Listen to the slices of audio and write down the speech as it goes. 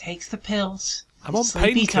Take the pills. I'm on It's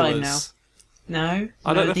sleepy time now. painkillers. No.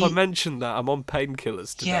 I don't know if I mentioned that. I'm on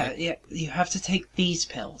painkillers today. Yeah. You have to take these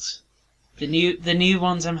pills. The new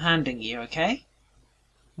ones I'm handing you. Okay.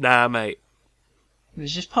 Nah, mate.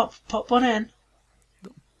 Let's just pop one in.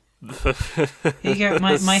 Here you go.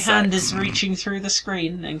 My hand is reaching through the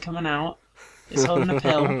screen and coming out. It's holding a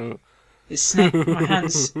pill. My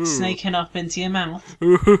hand's snaking up into your mouth.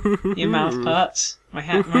 Your mouth parts. My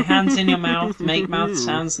hand's in your mouth. Make mouth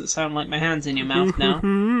sounds that sound like my hand's in your mouth now.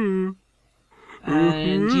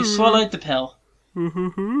 And you swallowed the pill.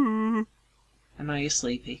 And now you're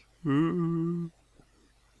sleepy.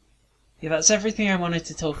 Yeah, that's everything I wanted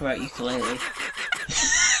to talk about ukulele.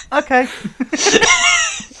 Okay.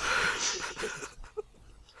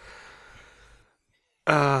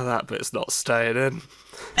 That bit's not staying in.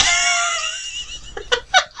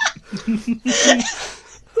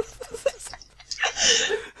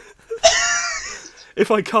 If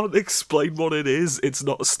I can't explain what it is, it's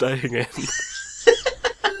not staying in.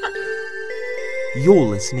 You're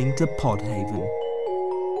listening to Podhaven.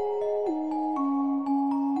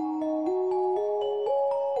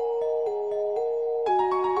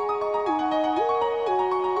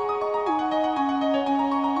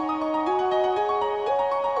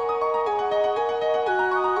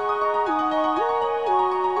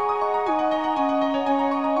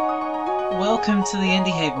 Welcome to the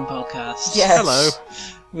Indie Haven podcast. Yes. Hello.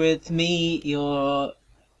 With me, your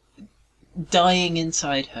dying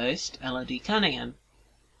inside host, Elodie Cunningham.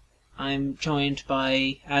 I'm joined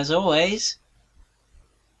by, as always,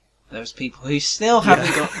 those people who still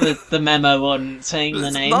haven't got the memo on saying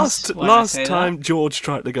the names. Last time, George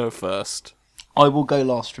tried to go first. I will go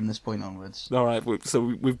last from this point onwards. All right,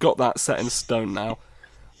 so we've got that set in stone now.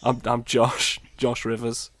 I'm Josh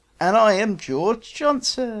Rivers. And I am George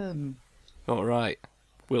Johnson. All right,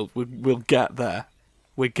 we'll get there.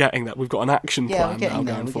 We're getting that. We've got an action plan now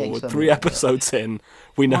going forward. 3 episodes in,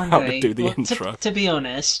 we know how to do the intro. To be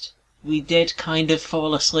honest, we did kind of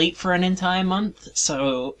fall asleep for an entire month,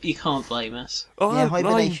 so you can't blame us.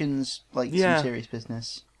 Hibernation's some serious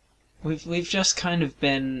business. We've just kind of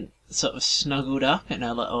been sort of snuggled up in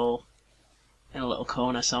a little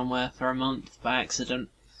corner somewhere for a month by accident.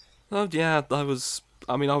 Oh yeah, I was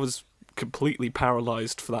completely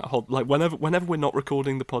paralysed for that whole... Like, whenever we're not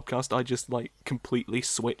recording the podcast, I just, completely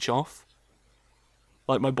switch off.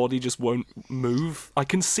 Like, my body just won't move. I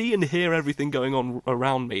can see and hear everything going on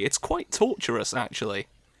around me. It's quite torturous, actually.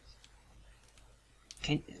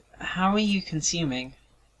 How are you consuming?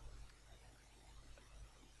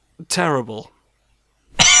 Terrible.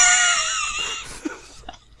 I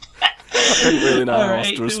don't really know how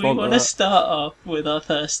else to respond to that. Do we want to start off with our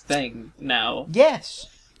first thing now? Yes.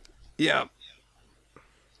 Yeah.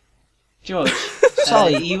 George,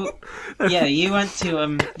 Sorry. you went to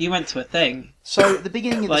a thing. So at the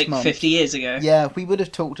beginning of this month, 50 years ago. Yeah, we would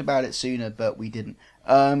have talked about it sooner, but we didn't.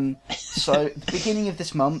 So at the beginning of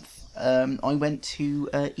this month, I went to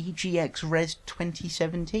EGX Res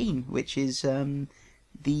 2017, which is the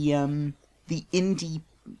indie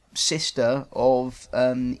sister of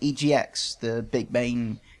EGX, the big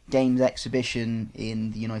main games exhibition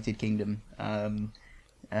in the United Kingdom.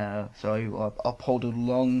 So I podded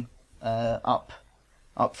along up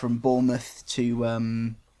from Bournemouth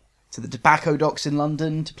to the Tobacco Docks in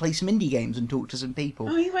London to play some indie games and talk to some people.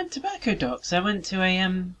 Oh, you went to Tobacco Docks. I went to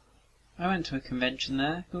a convention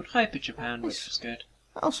there called Hyper Japan, which was good.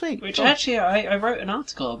 Oh, sweet. Actually, I wrote an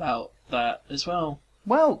article about that as well.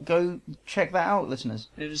 Well, go check that out, listeners.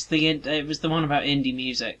 It was the one about indie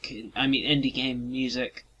music. I mean, indie game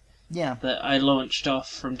music. Yeah. That I launched off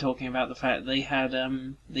from talking about the fact they had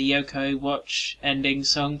the Yoko Watch ending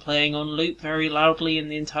song playing on loop very loudly in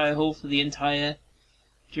the entire hall for the entire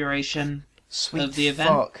duration of the event.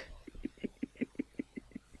 Fuck.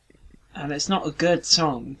 And it's not a good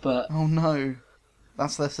song, but... Oh no.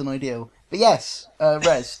 That's less than ideal. But yes,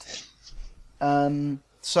 Rest. It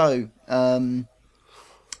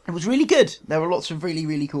was really good. There were lots of really,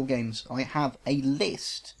 really cool games. I have a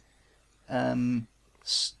list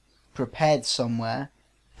prepared somewhere.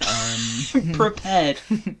 Prepared,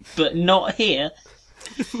 but not here.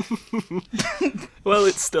 Well,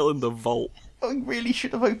 it's still in the vault. I really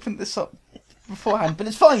should have opened this up beforehand, but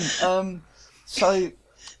it's fine.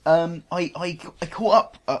 I caught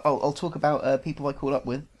up. I'll talk about people I caught up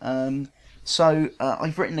with. I've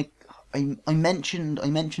written I mentioned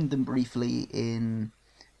them briefly in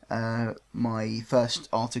my first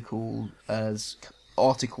articles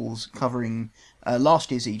covering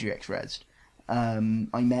last year's EGX Res.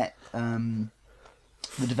 I met the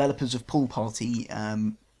developers of Pool Party,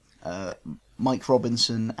 Mike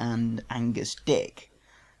Robinson and Angus Dick,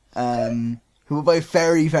 who are both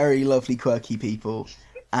very, very lovely, quirky people.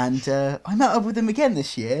 And I met up with them again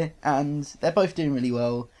this year, and they're both doing really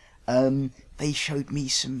well. They showed me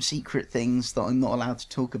some secret things that I'm not allowed to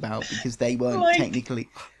talk about because they weren't Like- technically...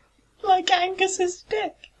 Like Angus's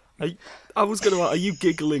dick. I was going to ask, are you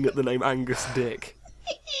giggling at the name Angus Dick?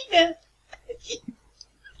 Yeah.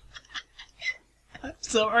 I'm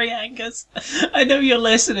sorry, Angus. I know you're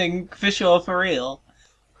listening, for sure, for real.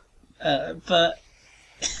 But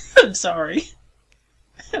I'm sorry.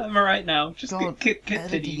 I'm alright now. Just God, Elodie,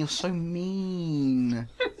 continue. you're so mean.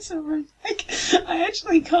 I'm sorry. I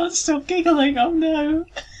actually can't stop giggling. Oh no.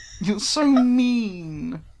 You're so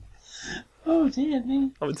mean. Oh dear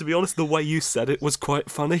me. I mean, to be honest, the way you said it was quite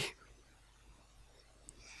funny.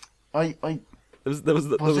 I There was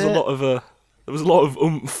a it? lot of there was a lot of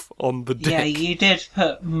oomph on the dick. Yeah, you did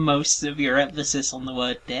put most of your emphasis on the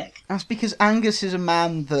word dick. That's because Angus is a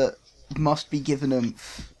man that must be given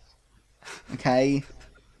oomph. Okay?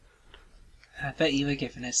 I bet you were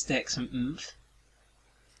giving his dick some oomph.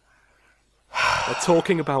 We're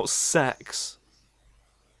talking about sex,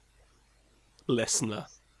 listener.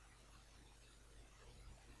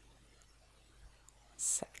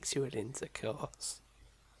 Sexual intercourse.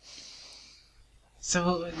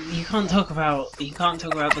 So you can't talk about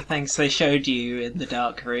the things they showed you in the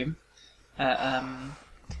dark room.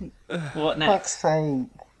 What next? sake.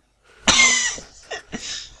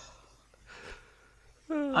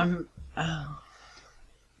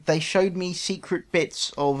 They showed me secret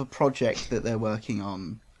bits of a project that they're working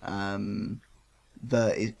on.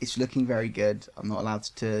 It's looking very good. I'm not allowed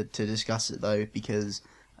to discuss it though because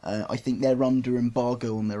I think they're under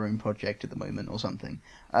embargo on their own project at the moment or something.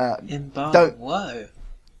 Embargo. Don't- Whoa.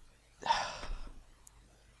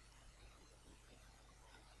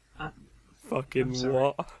 Fucking sorry.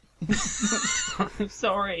 what? I'm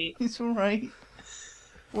sorry. It's alright.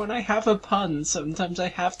 When I have a pun, sometimes I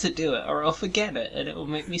have to do it, or I'll forget it, and it will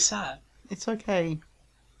make me sad. It's okay.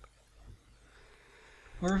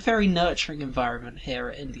 We're a very nurturing environment here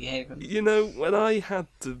at Indie Haven. You know, when I had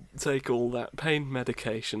to take all that pain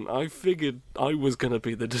medication, I figured I was gonna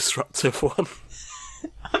be the disruptive one.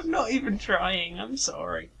 I'm not even trying. I'm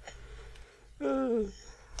sorry.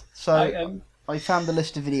 So I found the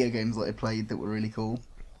list of video games that I played that were really cool.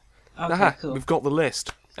 Okay, Aha, cool. we've got the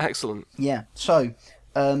list. Excellent. Yeah, so,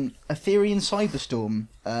 Ethereum Cyberstorm,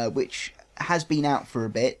 which has been out for a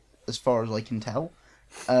bit, as far as I can tell.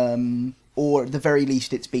 Or at the very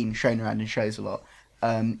least it's been shown around in shows a lot.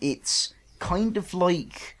 It's kind of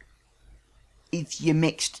like if you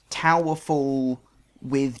mixed Towerfall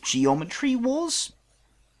with Geometry Wars.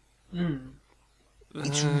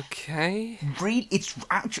 It's Okay. it's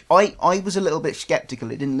actually, I was a little bit skeptical.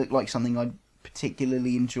 It didn't look like something I'd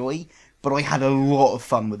particularly enjoy, but I had a lot of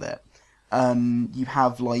fun with it. You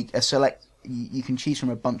have like you can choose from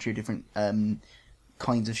a bunch of different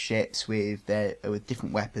kinds of ships with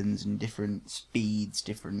different weapons and different speeds,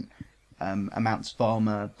 different amounts of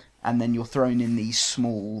armor, and then you're thrown in these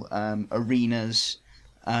small arenas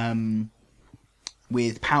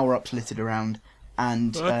with power-ups littered around,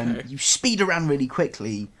 and Okay. you speed around really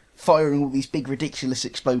quickly, firing all these big ridiculous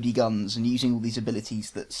explodey guns and using all these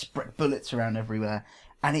abilities that spread bullets around everywhere,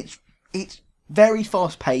 and it's very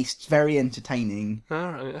fast-paced, very entertaining.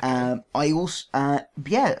 Alright. Okay. I also, that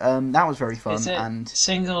was very fun. Is it And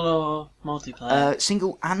single or multiplayer?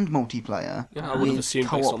 single and multiplayer. Yeah, I would have with assumed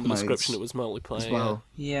based co-op on the modes description it was multiplayer. as well.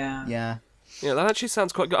 Yeah. Yeah, Yeah, that actually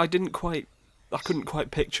sounds quite good. I couldn't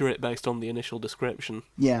quite picture it based on the initial description.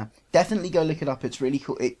 yeah. Definitely go look it up. It's really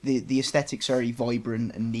cool. The aesthetics are very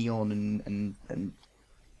vibrant and neon and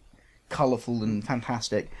colourful and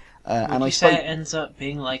fantastic. Would And you I say spoke. it ends up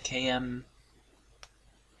being like a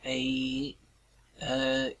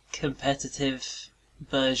competitive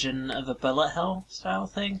version of a bullet hell style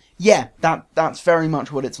thing? Yeah, that's very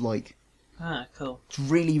much what it's like. Ah, cool. It's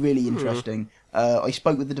really, really interesting. I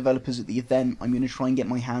spoke with the developers at the event. I'm going to try and get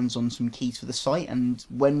my hands on some keys for the site, and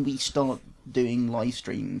when we start doing live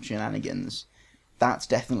stream shenanigans, that's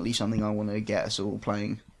definitely something I want to get us all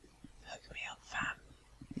playing. Hook me up, fam.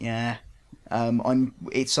 Yeah.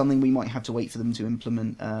 It's something we might have to wait for them to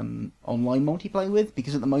implement online multiplayer with,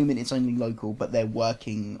 because at the moment it's only local, but they're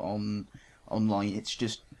working on online. It's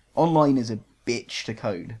just online is a bitch to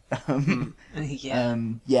code.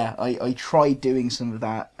 Yeah. I tried doing some of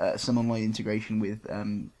that, some online integration with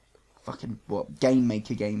Game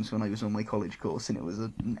Maker games when I was on my college course, and it was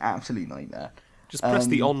an absolute nightmare. Just press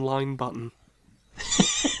the online button.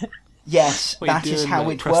 Yes, What are you that is doing, how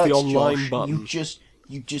mate? it Press works, the online Josh. button.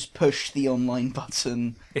 You just push the online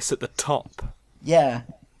button. It's at the top, Yeah,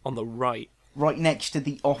 on the right. right next to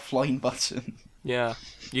the offline button. Yeah.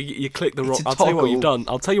 You clicked the wrong... It's a I'll tell you what you've toggle. done.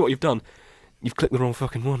 I'll tell you what you've done. You've clicked the wrong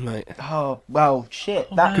fucking one, mate. Oh, well, shit.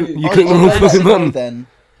 Oh, That no. You I'll clicked the go wrong to fucking go button. then.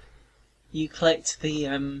 You clicked the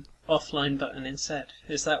offline button instead.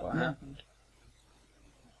 Is that what happened?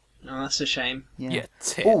 No, that's a shame. Yeah,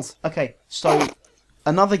 tit. Oh, okay. So,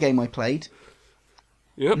 another game I played,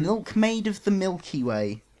 Yep. Milkmaid of the Milky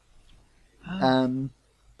Way. Oh.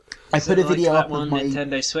 I Is put it a video like up that one of my.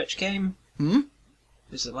 Nintendo Switch game? Hmm?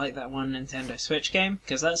 Is it like that one Nintendo Switch game?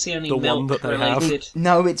 Because that's the only The one that they have. milk-related...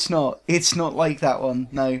 No, it's not. It's not like that one.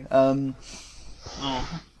 No.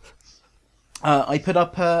 Oh. I put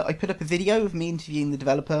up a video of me interviewing the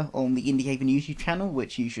developer on the Indie Haven YouTube channel,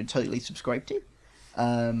 which you should totally subscribe to,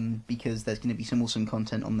 because there's going to be some awesome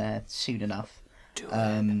content on there soon enough.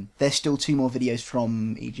 There's still 2 more videos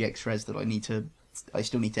from EGX Res that I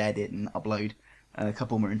still need to edit and upload. A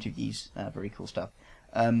couple more interviews, very cool stuff.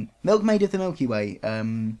 Milkmaid of the Milky Way.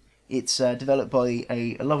 It's developed by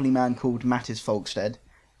a lovely man called Mattis Folkstead.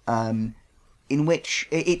 In which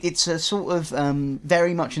it's a sort of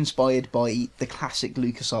very much inspired by the classic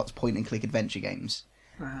LucasArts point-and-click adventure games.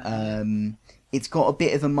 It's got a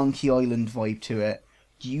bit of a Monkey Island vibe to it.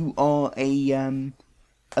 You are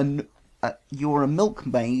you're a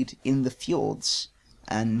milkmaid in the fjords,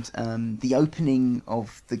 and the opening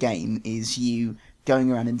of the game is you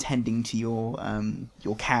going around and tending to your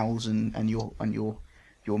cows and your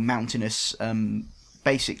mountainous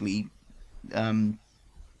basically.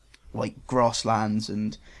 Like grasslands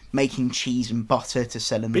and making cheese and butter to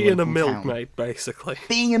sell in the Being a local town. milkmaid, basically.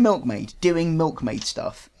 Being a milkmaid, doing milkmaid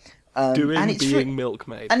stuff. Being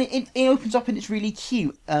milkmaid. And it opens up and it's really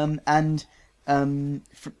cute. The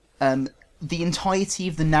entirety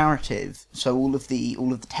of the narrative, so all of the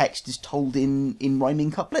text is told in rhyming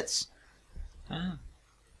couplets. Ah.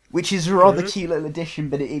 Which is a rather cute little addition,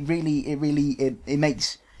 but it really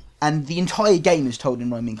makes. And the entire game is told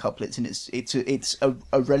in rhyming couplets, and it's a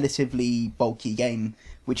relatively bulky game,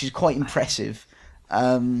 which is quite impressive.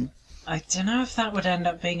 I don't know if that would end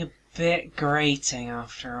up being a bit grating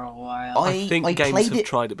after a while. I think I games played have it-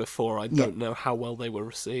 tried it before. I don't know how well they were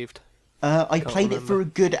received. I played it for a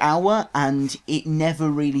good hour, and it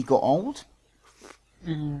never really got old.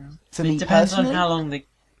 For me It depends personally, on how long the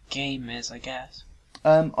game is, I guess.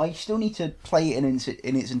 I still need to play it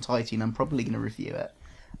in its entirety, and I'm probably going to review it.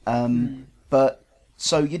 But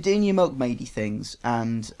so you're doing your milkmaidy things,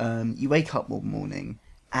 and you wake up one morning,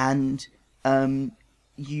 and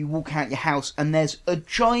you walk out your house, and there's a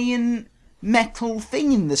giant metal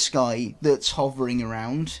thing in the sky that's hovering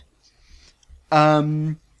around.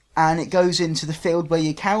 And it goes into the field where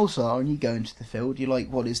your cows are, and you go into the field. You're like,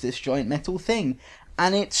 "What is this giant metal thing?"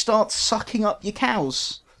 And it starts sucking up your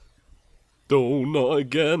cows. Oh, not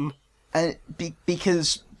again.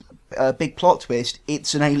 Because big plot twist,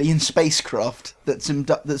 it's an alien spacecraft that's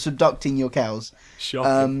abducting your cows.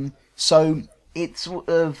 Shocking. So it sort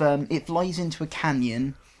of it flies into a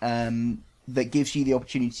canyon that gives you the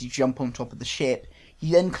opportunity to jump on top of the ship.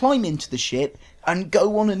 You then climb into the ship and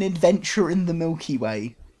go on an adventure in the Milky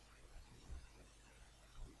Way.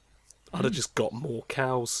 I'd have just got more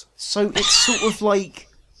cows. So it's sort of like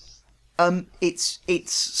it's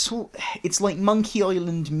like Monkey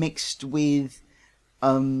Island mixed with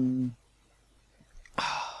what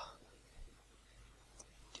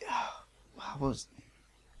was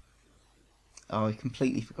I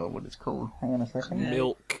completely forgot what it's called. Hang on a second.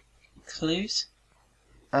 Milk. Clues?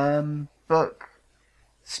 Book,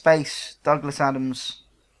 Space, Douglas Adams.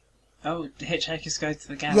 Oh, Hitchhiker's Guide to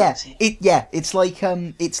the Yeah, Galaxy. it's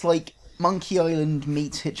like Monkey Island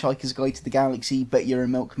meets Hitchhiker's Guide to the Galaxy, but you're a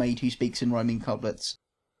milkmaid who speaks in rhyming couplets.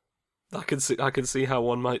 I can see how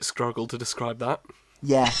one might struggle to describe that.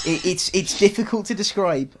 Yeah, it's difficult to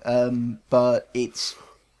describe, but it's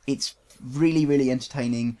really really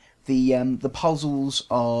entertaining. The puzzles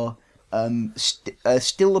are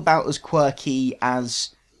still about as quirky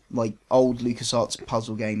as like old LucasArts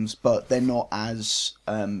puzzle games, but they're not as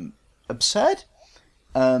absurd.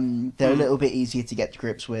 They're a little bit easier to get to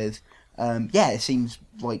grips with. It seems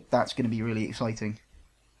like that's going to be really exciting.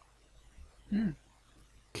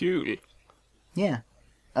 Cool. Yeah.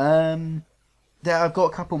 I've got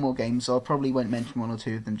a couple more games, so I probably won't mention one or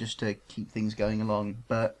two of them just to keep things going along.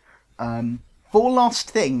 But Four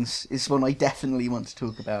Last Things is one I definitely want to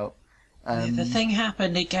talk about. The thing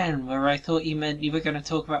happened again where I thought you meant you were going to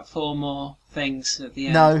talk about 4 more things at the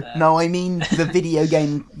end. No, I mean the video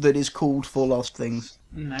game that is called Four Last Things.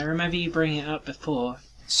 I remember you bringing it up before.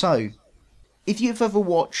 So, if you've ever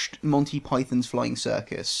watched Monty Python's Flying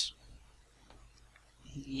Circus,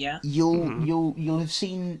 Yeah. you'll have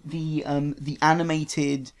seen the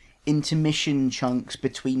animated intermission chunks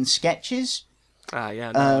between sketches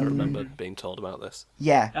Yeah, no, I remember being told about this.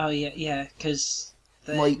 Yeah, Oh yeah, because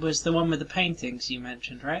Like- it was the one with the paintings you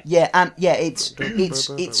mentioned, right? yeah, and yeah, it's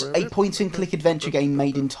a point and click adventure game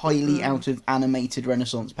made entirely out of animated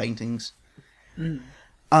Renaissance paintings.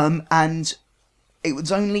 And it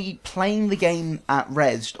was only playing the game at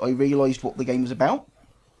Rezzed I realised what the game was about.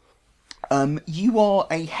 You are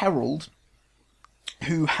a herald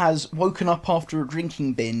who has woken up after a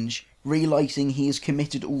drinking binge, realising he has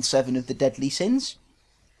committed all 7 of the deadly sins.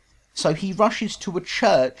 So he rushes to a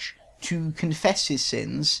church to confess his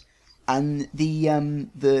sins, and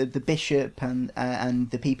the bishop and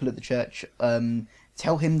the people of the church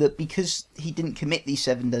tell him that because he didn't commit these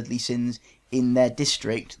 7 deadly sins in their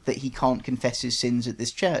district, that he can't confess his sins at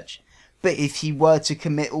this church. But if he were to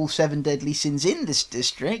commit all 7 deadly sins in this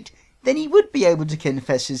district, then he would be able to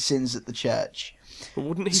confess his sins at the church. But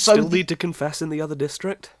wouldn't he So still the- need to confess in the other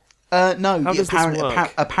district? No. How does this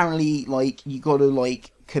work? Apparently, like, you got to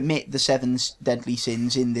like commit the 7 deadly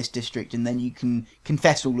sins in this district, and then you can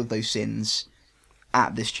confess all of those sins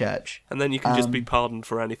at this church. And then you can just be pardoned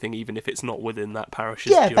for anything, even if it's not within that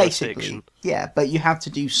parish's Yeah, jurisdiction. basically. Yeah, but you have to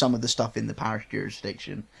do some of the stuff in the parish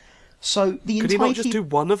jurisdiction. So the Could he entire not just do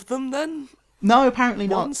one of them then? No, apparently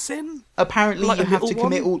not. One sin? Apparently, Like you a have to little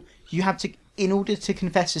commit one? all. You have to, in order to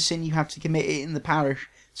confess a sin, you have to commit it in the parish.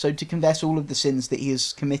 So to confess all of the sins that he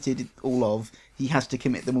has committed, all of, he has to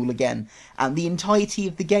commit them all again. And the entirety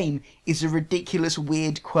of the game is a ridiculous,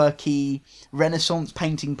 weird, quirky Renaissance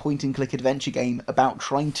painting point-and-click adventure game about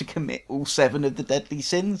trying to commit all 7 of the deadly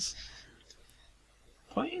sins.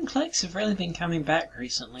 Point and clicks have really been coming back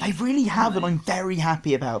recently. They really have, and I'm very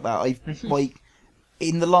happy about that. I've like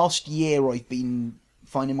in the last year, I've been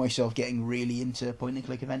finding myself getting really into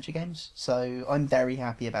point-and-click adventure games, so I'm very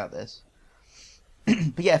happy about this.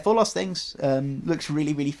 But yeah, For Lost Things looks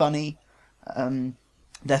really, really funny.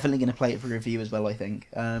 Definitely going to play it for review as well, I think.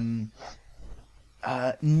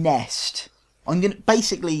 Nest. I'm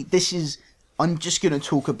just going to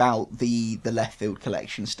talk about the Left Field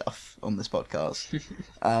Collection stuff on this podcast,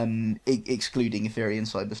 excluding Ethereum and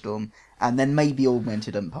Cyberstorm, and then maybe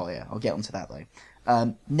Augmented Empire. I'll get onto that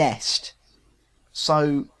though. Nest.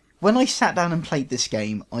 So when I sat down and played this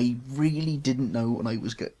game, I really didn't know what I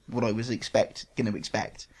was going to expect.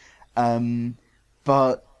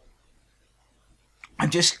 But I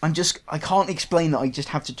can't explain that. I just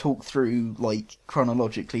have to talk through like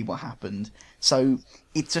chronologically what happened. So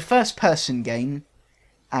it's a first-person game,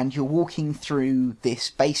 and you're walking through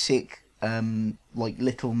this basic like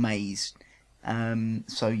little maze.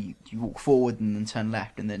 So you walk forward and then turn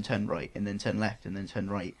left and then turn right and then turn left and then turn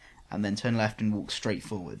right and then turn left and walk straight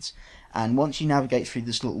forwards. And once you navigate through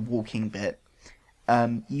this little walking bit,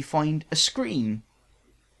 you find a screen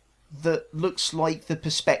that looks like the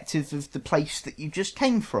perspective of the place that you just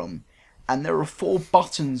came from. And there are 4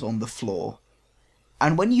 buttons on the floor.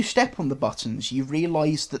 And when you step on the buttons, you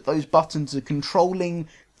realise that those buttons are controlling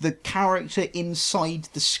the character inside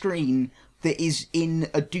the screen that is in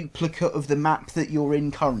a duplicate of the map that you're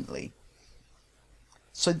in currently.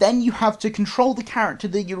 So then you have to control the character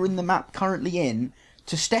that you're in the map currently in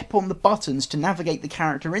to step on the buttons to navigate the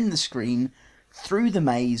character in the screen through the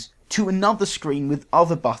maze to another screen with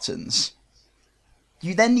other buttons.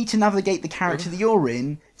 You then need to navigate the character that you're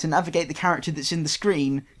in, to navigate the character that's in the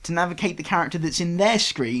screen, to navigate the character that's in their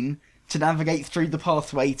screen, to navigate through the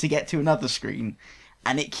pathway to get to another screen.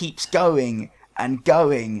 And it keeps going and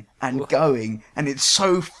going and going, and it's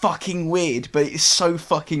so fucking weird, but it's so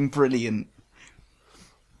fucking brilliant.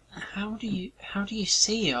 How do you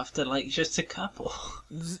see after like just a couple?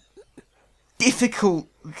 Difficultly,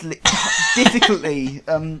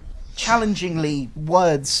 challengingly,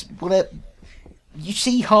 words, whatever. You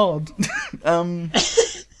see hard. But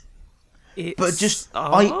just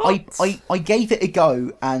I gave it a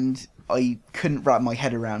go, and I couldn't wrap my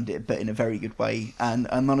head around it, but in a very good way. And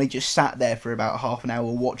then I just sat there for about half an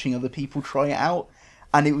hour watching other people try it out,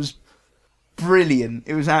 and it was brilliant.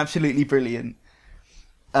 It was absolutely brilliant.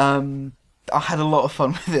 I had a lot of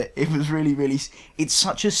fun with it. It was really, really... It's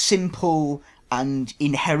such a simple and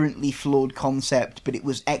inherently flawed concept, but it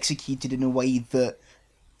was executed in a way that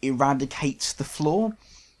eradicates the flaw.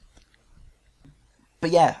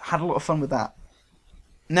 But yeah, had a lot of fun with that.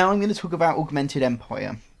 Now I'm going to talk about Augmented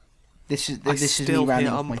Empire. This is me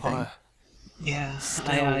rounding off my thing. Yeah,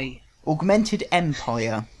 I Augmented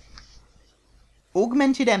Empire.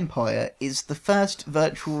 Augmented Empire is the first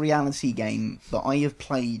virtual reality game that I have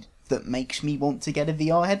played that makes me want to get a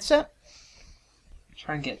VR headset.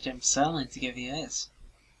 try and get Jim Sterling to give you his.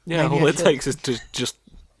 Yeah, Maybe all I it should. takes is to just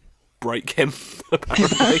break him,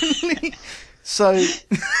 apparently. So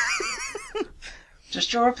Just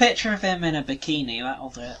draw a picture of him in a bikini, that'll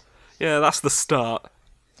do it. Yeah, that's the start.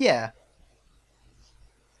 Yeah.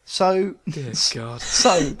 So, Dear God.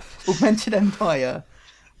 so Augmented Empire.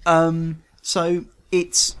 So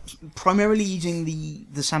it's primarily using the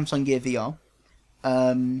Samsung Gear VR.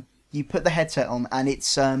 You put the headset on, and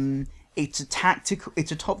it's a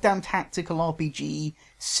top-down tactical RPG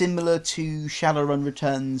similar to Shadowrun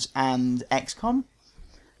Returns and XCOM.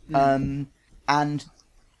 And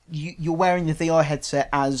you're wearing the VR headset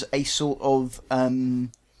as a sort of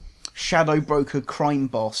shadow broker crime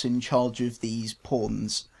boss in charge of these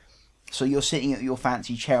pawns. So you're sitting at your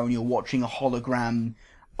fancy chair and you're watching a hologram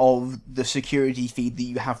of the security feed that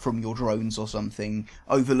you have from your drones or something,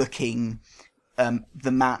 overlooking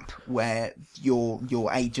the map where your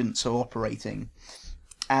agents are operating.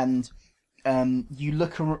 And you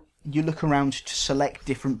look around to select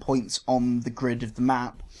different points on the grid of the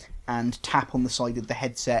map and tap on the side of the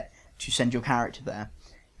headset to send your character there.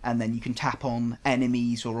 And then you can tap on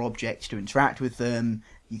enemies or objects to interact with them.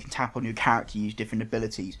 You can tap on your character to use different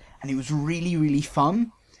abilities. And it was really, really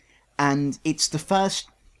fun. And it's the first...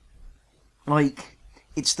 I've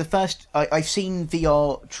seen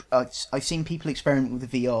VR... I've seen people experiment with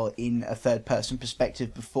the VR in a third-person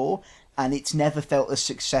perspective before, and it's never felt as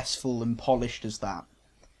successful and polished as that.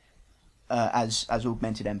 As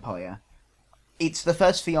Augmented Empire. It's the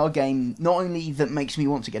first VR game, not only that makes me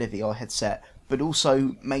want to get a VR headset, but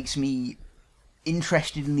also makes me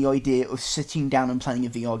interested in the idea of sitting down and playing a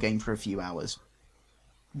VR game for a few hours.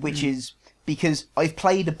 Which is because I've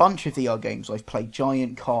played a bunch of VR games. I've played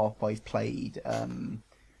Giant Cop, I've played... for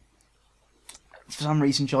some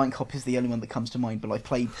reason, Giant Cop is the only one that comes to mind, but I've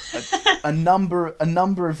played a number of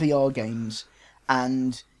VR games,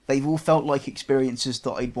 and they've all felt like experiences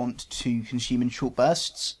that I'd want to consume in short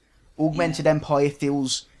bursts. Augmented Empire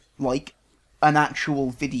feels like an actual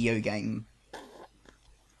video game.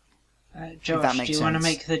 Josh, do you want to sense.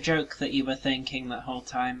 make the joke that you were thinking that whole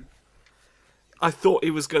time? I thought he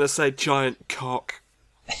was going to say giant cock.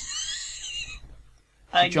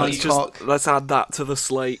 Giant cock. Let's add that to the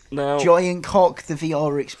slate now. Giant Cock, the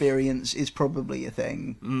VR experience, is probably a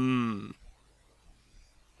thing.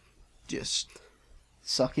 Just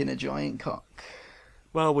suck in a giant cock.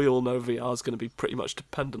 Well, we all know VR is going to be pretty much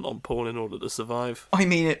dependent on porn in order to survive. I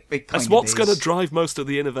mean, it kind That's of what's is. going to drive most of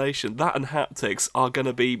the innovation. That and haptics are going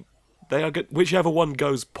to be... whichever one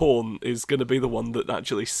goes porn is going to be the one that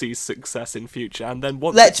actually sees success in future. And then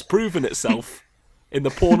once it's proven itself in the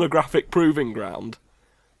pornographic proving ground,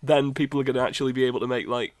 then people are going to actually be able to make,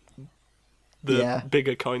 like, the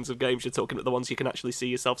bigger kinds of games. You're talking about the ones you can actually see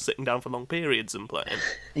yourself sitting down for long periods and playing.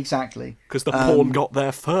 Exactly. Because the porn got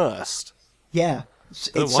there first. Yeah. I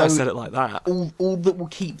don't know why I said it like that. All that will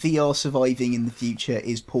keep VR surviving in the future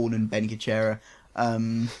is porn and Ben Kuchera.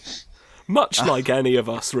 Much like any of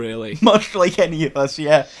us, really. Much like any of us,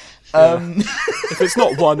 yeah. If it's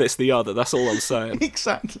not one, it's the other. That's all I'm saying.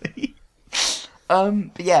 Exactly.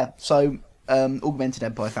 But yeah, so Augmented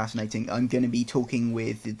Empire, fascinating. I'm going to be talking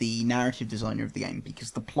with the narrative designer of the game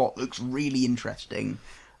because the plot looks really interesting.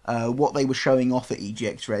 What they were showing off at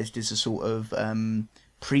EGX Res is a sort of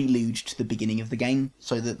prelude to the beginning of the game,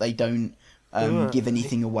 so that they don't give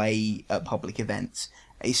anything away at public events.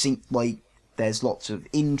 It seems like there's lots of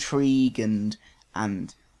intrigue and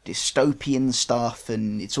dystopian stuff,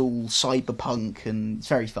 and it's all cyberpunk, and it's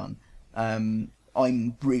very fun.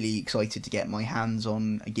 I'm really excited to get my hands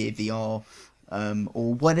on a Gear VR,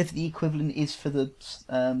 or whatever the equivalent is for the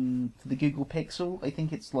Google Pixel. I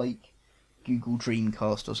think it's like Google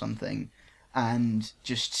Dreamcast or something, and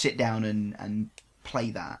just sit down and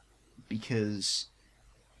play that, because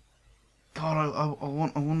God, I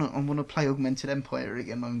want to play Augmented Empire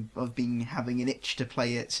again. I've been having an itch to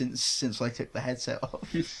play it since I took the headset off.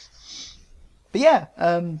 But yeah,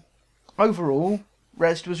 overall,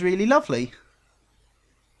 Res was really lovely.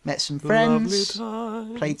 Met some friends,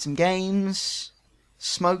 played some games,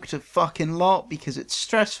 smoked a fucking lot because it's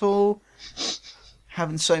stressful,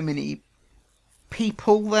 having so many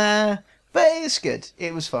people there, but it's good.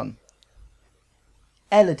 It was fun.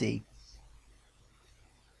 Elodie.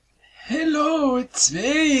 Hello, it's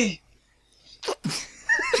me.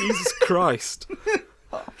 Jesus Christ.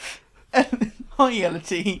 Hi,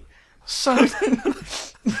 Elodie. So...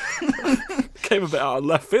 Came a bit out of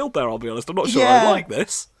left field there, I'll be honest. I'm not sure Yeah. I like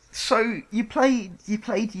this. So you played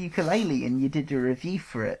ukulele and you did a review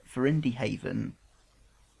for it for Indie Haven.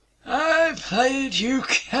 I played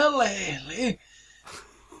ukulele,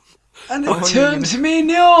 and Oh, it turned me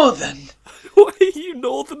northern. Why are you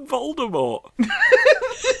Northern Voldemort?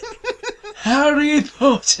 Harry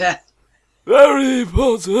Potter. Harry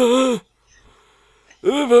Potter.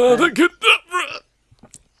 Avada Kedavra.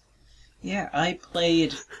 Yeah, I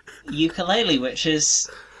played Yooka-Laylee, which is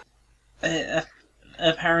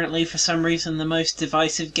apparently, for some reason, the most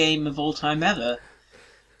divisive game of all time ever.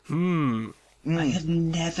 I have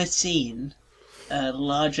never seen a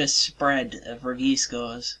larger spread of review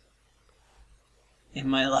scores in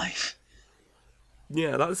my life.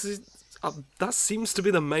 Yeah, that seems to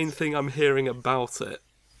be the main thing I'm hearing about it.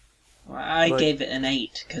 Well, I Like- gave it an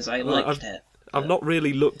 8 because I Well, liked it. I've not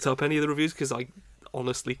really looked up any of the reviews because I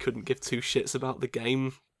honestly couldn't give two shits about the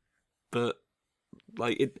game. But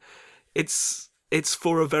like it's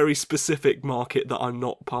for a very specific market that I'm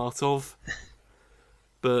not part of.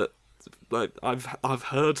 But like I've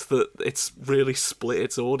heard that it's really split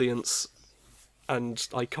its audience, and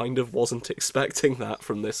I kind of wasn't expecting that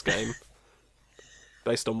from this game,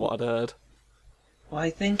 based on what I'd heard. Well,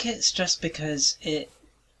 I think it's just because it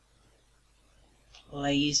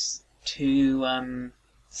plays too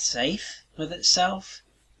safe with itself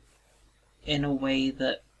in a way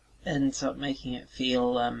that ends up making it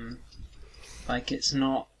feel like it's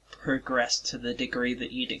not progressed to the degree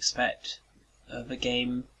that you'd expect of a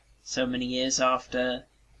game so many years after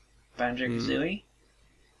Banjo-Kazooie.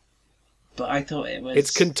 But I thought it was...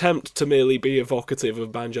 It's contempt to merely be evocative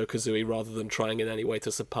of Banjo-Kazooie rather than trying in any way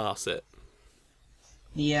to surpass it.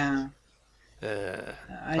 Yeah.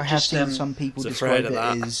 I have seen some people was afraid describe of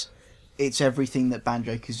it that. as it's everything that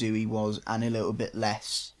Banjo-Kazooie was and a little bit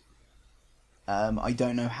less. I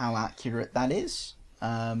don't know how accurate that is.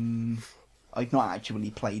 I've not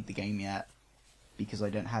actually played the game yet because I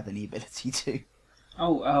don't have any ability to.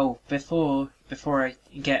 Before I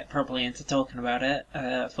get properly into talking about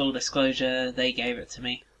it, full disclosure, they gave it to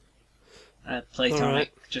me. Playtonic,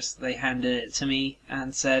 Alright. they handed it to me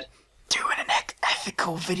and said, Doing an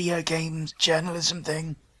ethical video games journalism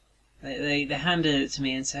thing. they handed it to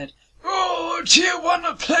me and said, Oh, do you want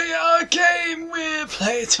to play our game? We're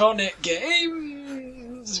Playtonic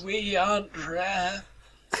Games. We aren't rare.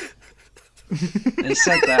 they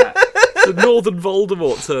said that. The Northern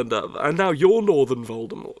Voldemort turned up, and now you're Northern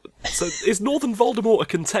Voldemort. So is Northern Voldemort a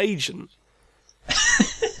contagion?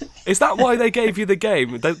 Is that why they gave you the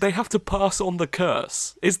game? They have to pass on the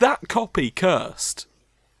curse. Is that copy cursed?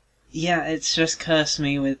 Yeah, it's just cursed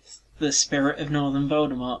me with the spirit of Northern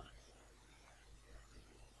Voldemort.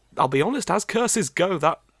 I'll be honest, as curses go,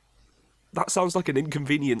 that sounds like an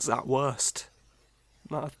inconvenience at worst.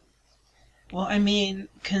 Nah, Well, I mean,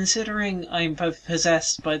 considering I'm both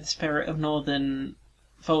possessed by the spirit of Northern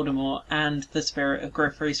Voldemort and the spirit of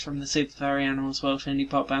Griffiths from the Super Furry Animals Welsh indie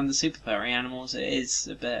pop band The Super Furry Animals, it is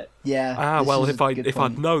a bit... Yeah. this well, is a good if I'd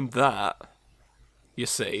point. known that, you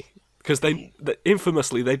see, because they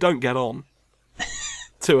infamously they don't get on.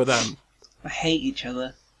 Two of them. I hate each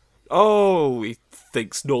other. Oh, he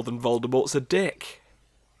thinks Northern Voldemort's a dick.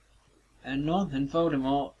 And Northern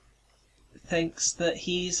Voldemort thinks that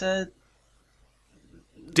he's a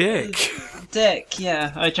Dick. dick.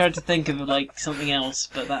 Yeah, I tried to think of like something else,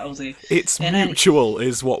 but that was it. It's In any- mutual,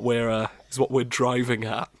 is what we're driving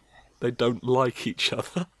at. They don't like each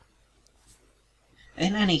other.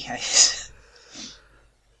 In any case,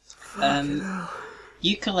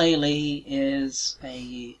 Yooka-Laylee is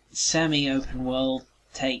a semi-open world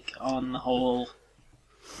take on the whole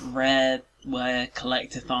Rareware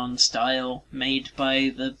collectathon style made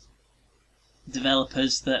by the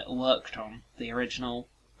developers that worked on the original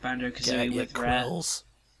Banjo-Kazooie with Rare. quills.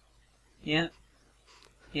 Yeah.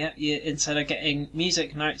 Yeah, instead of getting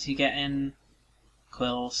music notes, you get in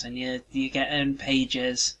quills, and you get in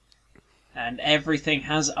pages, and everything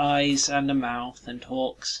has eyes and a mouth and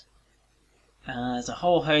talks. There's a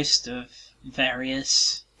whole host of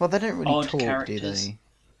various... Well, they don't really odd talk, characters. do they?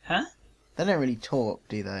 Huh? They don't really talk,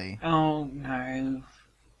 do they? Oh, no.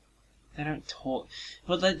 They don't talk.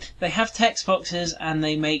 Well, they have text boxes, and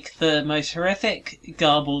they make the most horrific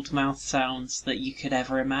garbled mouth sounds that you could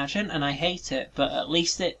ever imagine, and I hate it, but at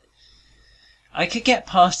least I could get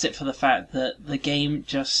past it for the fact that the game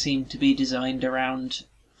just seemed to be designed around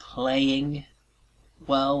playing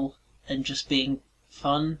well and just being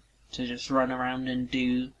fun to just run around and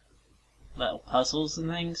do little puzzles and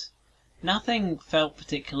things. Nothing felt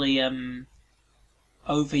particularly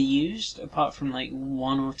overused, apart from like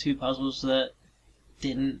one or two puzzles that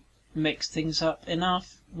didn't mix things up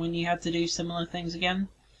enough when you had to do similar things again.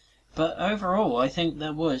 But overall, I think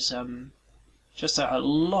there was just a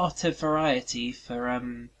lot of variety for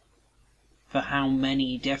how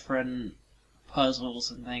many different puzzles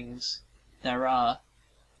and things there are.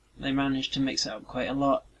 They managed to mix it up quite a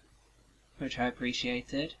lot, which I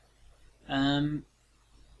appreciated.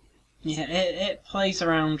 Yeah, it plays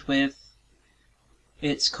around with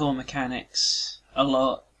its core mechanics a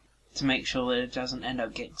lot, to make sure that it doesn't end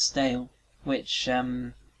up getting stale, which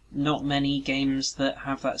not many games that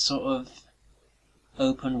have that sort of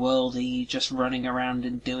open worldy, just running around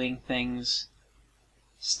and doing things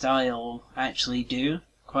style actually do.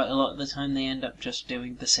 Quite a lot of the time they end up just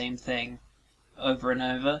doing the same thing over and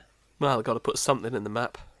over. Well, I've got to put something in the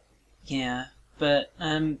map. Yeah, but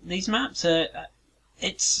these maps are...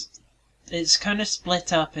 It's kind of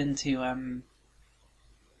split up into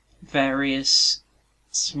various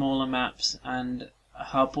smaller maps and a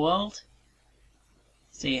hub world.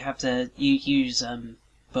 So you use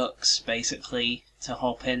books, basically, to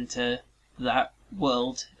hop into that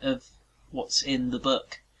world of what's in the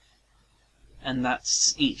book. And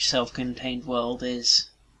that's each self-contained world is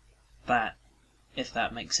that, if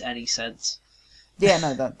that makes any sense. Yeah,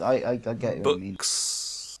 no, that I get what you mean.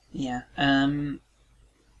 Books. Yeah,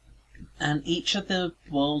 and each of the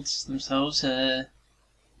worlds themselves are,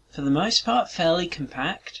 for the most part, fairly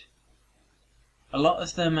compact. A lot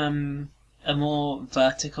of them are more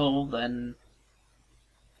vertical than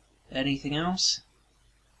anything else.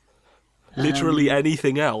 Literally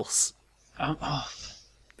anything else. Oh,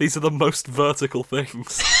 These are the most vertical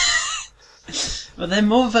things. but they're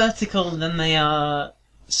more vertical than they are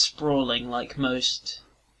sprawling, like most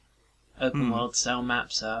open world style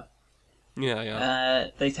maps are. Yeah.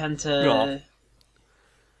 They tend Yeah.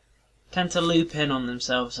 to loop in on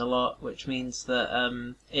themselves a lot, which means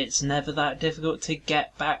that it's never that difficult to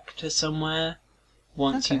get back to somewhere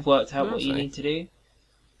once Okay. you've worked out what you Okay. need to do.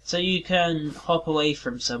 So you can hop away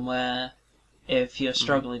from somewhere if you're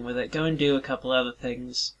struggling with it, go and do a couple other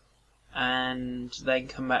things, and then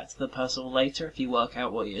come back to the puzzle later if you work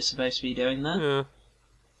out what you're supposed to be doing there. Yeah.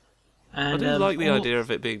 I And, do like the all- idea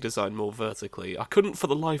of it being designed more vertically. I couldn't for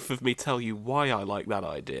the life of me tell you why I like that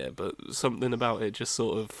idea, but something about it just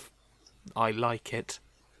sort of... I like it.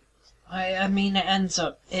 I mean,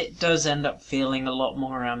 it does end up feeling a lot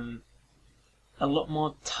more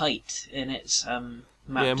tight in its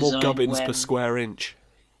map Yeah, more design gubbins per when- square inch.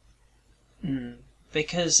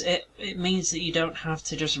 because it means that you don't have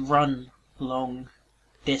to just run long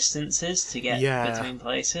distances to get Yeah. between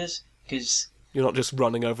places, because You're not just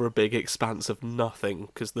running over a big expanse of nothing,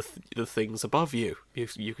 because the thing's above you.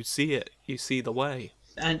 You could see it. You see the way.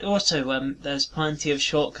 and also there's plenty of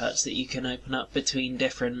shortcuts that you can open up between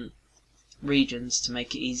different regions to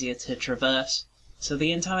make it easier to traverse. So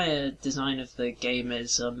the entire design of the game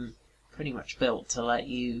is pretty much built to let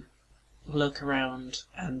you look around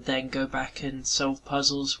and then go back and solve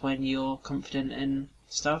puzzles when you're confident in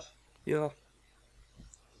stuff. Yeah.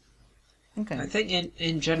 Okay. I think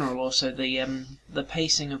in general also the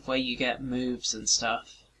pacing of where you get moves and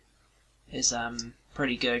stuff is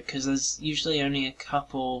pretty good, because there's usually only a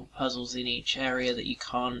couple puzzles in each area that you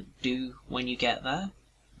can't do when you get there,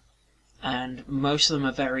 and most of them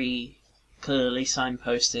are very clearly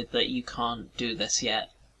signposted that you can't do this yet.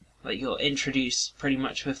 Like, you're introduced pretty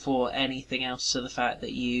much before anything else to the fact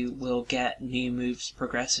that you will get new moves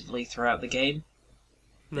progressively throughout the game.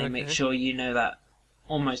 They make Okay. sure you know that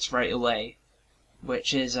almost right away,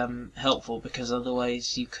 which is helpful, because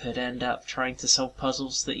otherwise you could end up trying to solve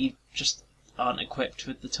puzzles that you just aren't equipped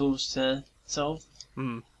with the tools to solve.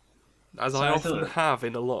 As So I I often thought- have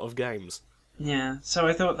in a lot of games. Yeah, so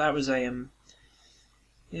I thought that was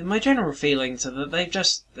my general feelings are that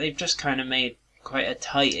they've just kind of made quite a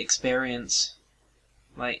tight experience.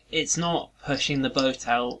 Like, it's not pushing the boat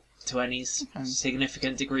out to any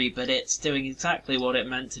significant degree, but it's doing exactly what it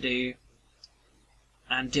meant to do,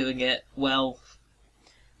 and doing it well.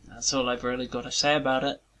 That's all I've really got to say about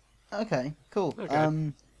it. Okay, cool.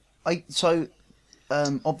 Okay.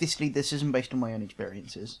 Obviously this isn't based on my own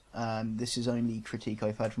experiences. This is only critique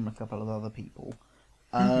I've heard from a couple of other people.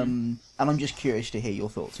 And I'm just curious to hear your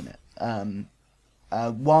thoughts on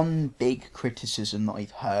it. One big criticism that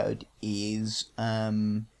I've heard is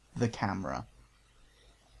the camera.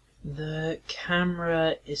 The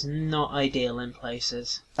camera is not ideal in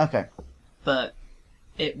places, Okay. but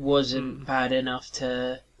it wasn't bad enough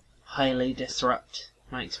to highly disrupt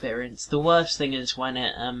my experience. The worst thing is when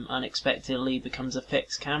it unexpectedly becomes a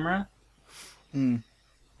fixed camera. Mm.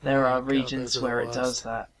 There are God, regions those are the where it worst. does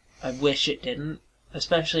that. I wish it didn't.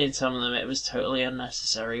 Especially in some of them it was totally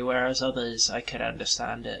unnecessary, whereas others I could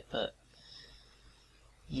understand it, but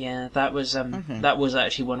yeah, that was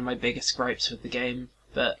actually one of my biggest gripes with the game.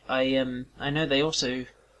 But I know they also,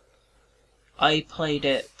 I played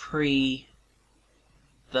it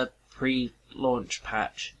the pre-launch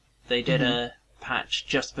patch. They did a patch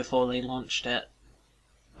just before they launched it.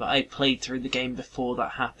 But I played through the game before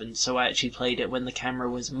that happened, so I actually played it when the camera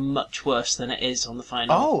was much worse than it is on the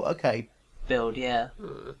final Oh, okay. build, yeah.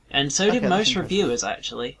 And so did Okay, that's most interesting. reviewers,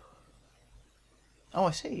 actually. Oh,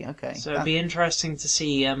 I see. Okay. So it'd be interesting to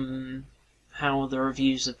see how the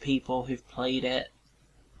reviews of people who've played it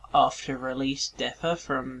after release differ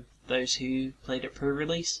from those who played it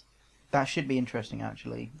pre-release. That should be interesting,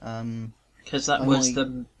 actually. Because that I was might-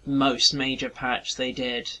 the most major patch they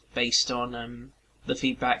did based on the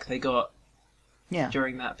feedback they got Yeah.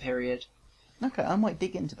 during that period. Okay, I might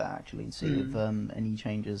dig into that actually and see if any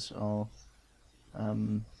changes are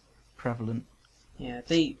prevalent. Yeah,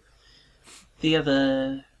 the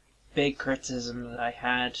other big criticism that I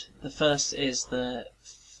had, the first is that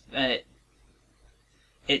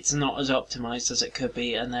it's not as optimized as it could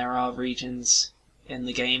be, and there are regions in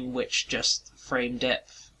the game which just frame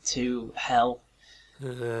depth to hell.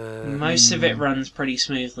 Most of it runs pretty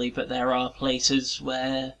smoothly, but there are places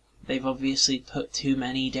where they've obviously put too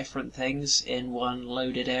many different things in one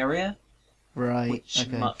loaded area, Right. which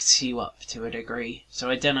okay. mucks you up to a degree. So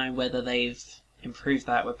I don't know whether they've improved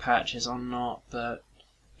that with patches or not, but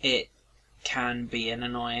it can be an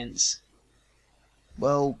annoyance.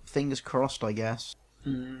 Well, fingers crossed, I guess.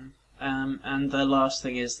 And the last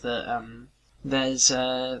thing is that there's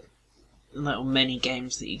little mini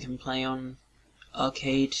games that you can play on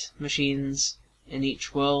arcade machines in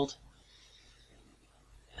each world,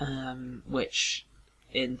 which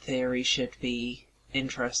in theory should be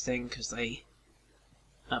interesting because they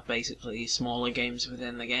are basically smaller games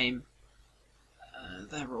within the game.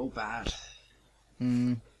 They're all bad.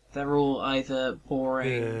 They're all either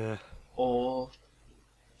boring or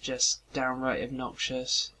just downright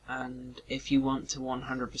obnoxious, and if you want to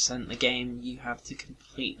 100% the game, you have to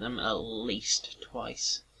complete them at least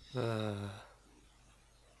twice.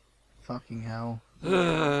 Fucking hell.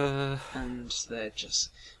 And they're just...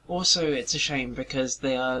 Also, it's a shame because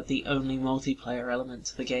they are the only multiplayer element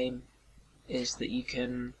to the game, is that you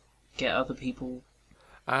can get other people...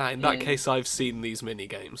 In that Yeah. case, I've seen these mini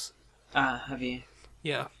games. have you?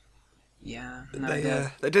 Yeah. Yeah. No,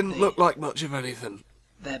 They didn't look like much of anything.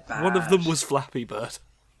 they're bad. One of them was Flappy Bird.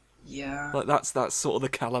 Yeah. Like that's sort of the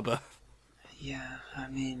caliber. Yeah, I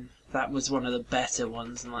mean, that was one of the better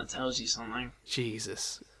ones, and that tells you something.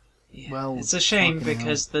 Jesus. Yeah. Well, it's a shame fucking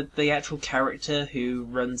because the actual character who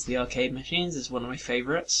runs the arcade machines is one of my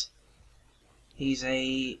favourites. He's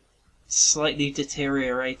a slightly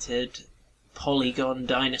deteriorated polygon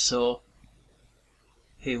dinosaur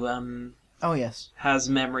who Oh, yes. has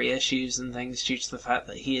memory issues and things due to the fact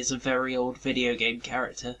that he is a very old video game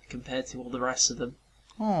character compared to all the rest of them.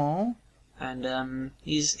 Aww. And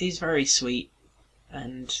he's very sweet,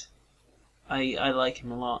 and I like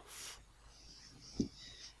him a lot.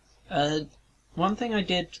 One thing I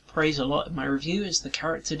did praise a lot in my review is the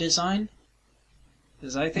character design,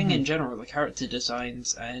 because I think in general the character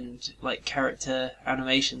designs and like character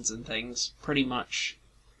animations and things pretty much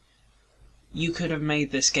you could have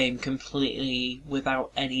made this game completely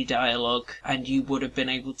without any dialogue, and you would have been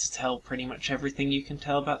able to tell pretty much everything you can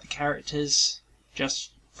tell about the characters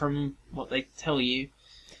just from what they tell you.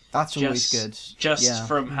 That's always good. Just Yeah.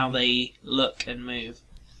 from how they look and move.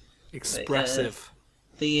 Expressive.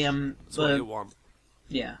 That's what you want.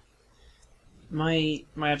 Yeah. My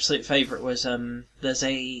absolute favourite was there's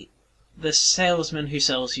the salesman who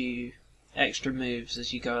sells you extra moves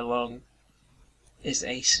as you go along is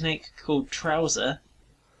a snake called Trouser.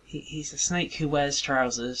 He's a snake who wears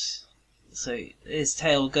trousers. So his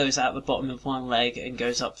tail goes out the bottom of one leg and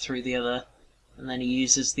goes up through the other, and then he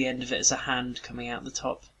uses the end of it as a hand coming out the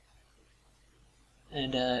top.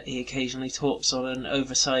 And he occasionally talks on an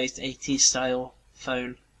oversized 80s style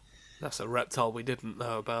phone. That's a reptile we didn't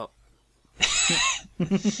know about.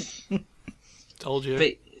 Told you.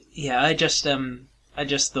 But yeah, I just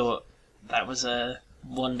thought that was a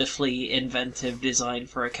wonderfully inventive design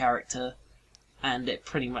for a character, and it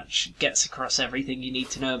pretty much gets across everything you need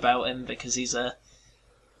to know about him because he's a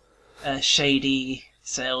shady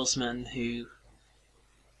salesman who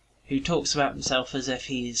talks about himself as if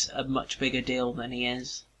he's a much bigger deal than he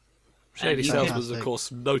is. Shady And you salesmen, Fantastic. of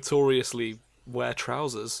course, notoriously wear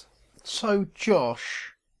trousers. So,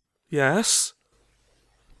 Josh, Yes?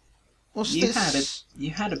 what's You this?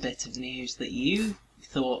 had a bit of news that you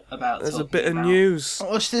thought about. There's a talking bit of about. news.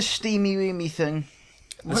 What's this steamy weemy thing?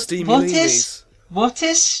 The steamy What weenies. is what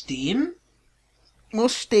is Steam?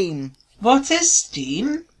 What's Steam? What is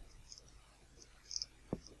Steam?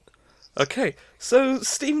 Okay, so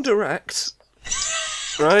Steam Direct,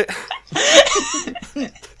 right?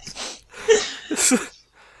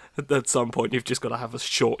 At some point, you've just got to have a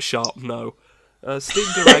short, sharp no. Steam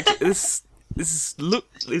Direct is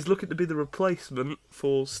looking to be the replacement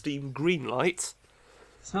for Steam Greenlight.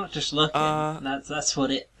 It's not just looking. That's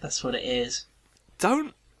what it is.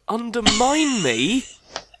 Don't undermine me.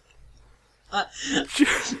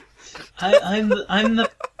 I'm the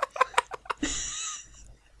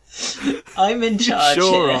I'm in charge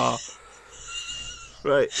Sure here. are.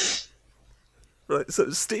 Right. Right, so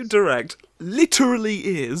Steam Direct literally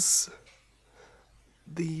is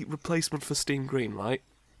the replacement for Steam Greenlight,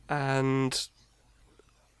 and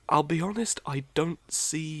I'll be honest, I don't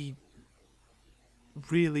see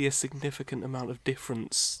really a significant amount of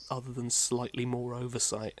difference other than slightly more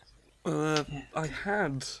oversight. I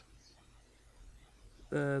had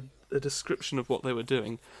a description of what they were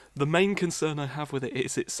doing. The main concern I have with it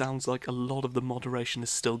is it sounds like a lot of the moderation is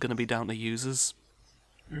still going to be down to users.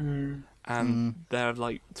 And they're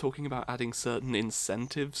like talking about adding certain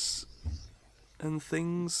incentives and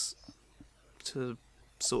things to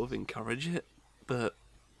sort of encourage it, but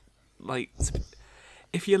like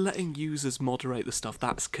if you're letting users moderate the stuff,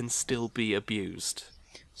 that can still be abused.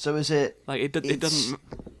 So is it? Like it doesn't.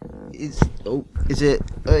 Is Steam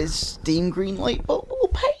Greenlight will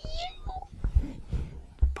pay you?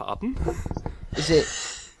 Pardon?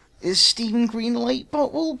 Is Steam Greenlight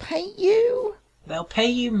will pay you? They'll pay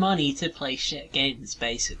you money to play shit games,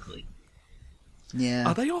 basically. Yeah.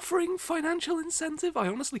 Are they offering financial incentive? I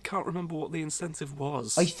honestly can't remember what the incentive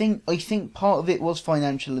was. I think part of it was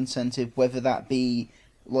financial incentive, whether that be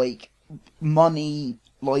like money,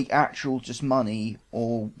 like actual just money,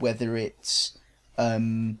 or whether it's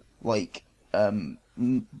funds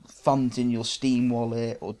in your Steam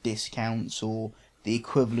wallet or discounts or the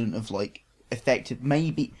equivalent of like effective.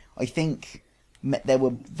 Maybe I think there were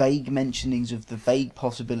vague mentionings of the vague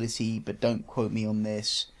possibility, but don't quote me on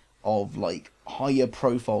this, of like higher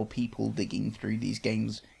profile people digging through these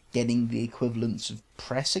games getting the equivalents of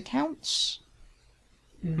press accounts.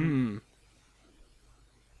 And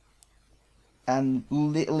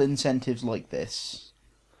little incentives like this.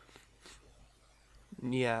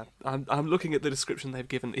 Yeah, I'm looking at the description they've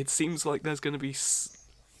given. It seems like there's going to be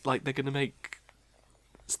like they're going to make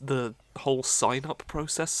the whole sign-up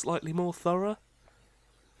process slightly more thorough.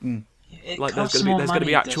 It Like costs there's more going to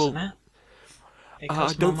be money, actual. doesn't it? It I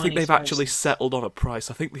costs don't more think money they've for actually instance. settled on a price.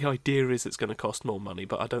 I think the idea is it's going to cost more money,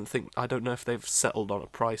 but I don't know if they've settled on a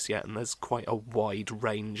price yet. And there's quite a wide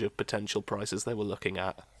range of potential prices they were looking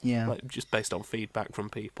at. Yeah. Like just based on feedback from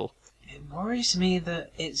people. It worries me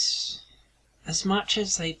that it's as much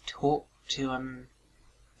as they talk to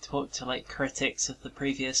like critics of the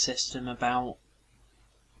previous system about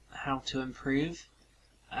how to improve.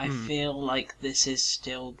 I feel like this is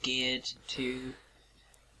still geared to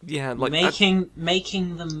Yeah, like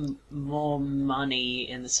making them more money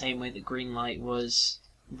in the same way that Greenlight was,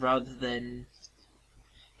 rather than.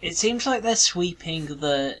 It seems like they're sweeping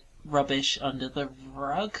the rubbish under the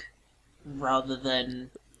rug, rather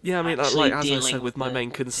than. yeah, I mean, actually like as I dealing said, with with my the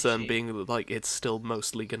main concern issue. being that like it's still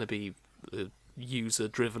mostly going to be a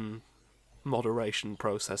user-driven moderation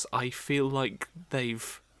process. I feel like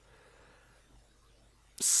they've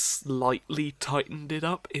slightly tightened it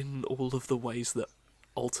up in all of the ways that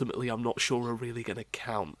ultimately I'm not sure are really going to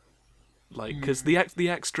count. Like, because the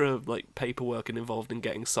extra like paperwork and involved in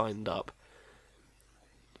getting signed up,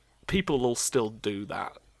 people will still do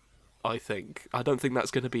that. I think. I don't think that's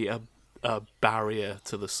going to be a barrier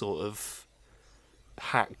to the sort of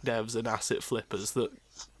hack devs and asset flippers that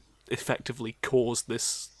effectively caused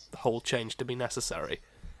this whole change to be necessary.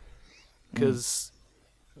 Because,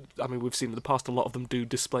 I mean, we've seen in the past a lot of them do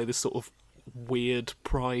display this sort of weird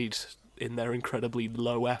pride in their incredibly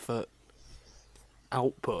low effort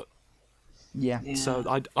output. Yeah. Yeah.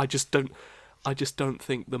 So I just don't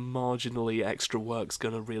think the marginally extra work's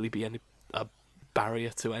going to really be a barrier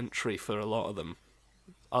to entry for a lot of them,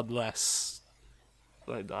 unless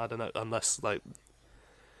like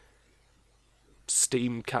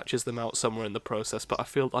Steam catches them out somewhere in the process. But I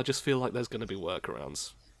just feel like there's going to be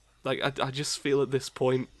workarounds. Like I just feel at this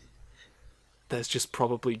point there's just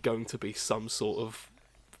probably going to be some sort of.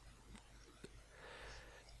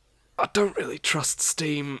 I don't really trust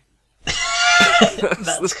Steam.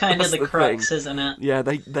 That's kind of the thing. crux, isn't it? Yeah,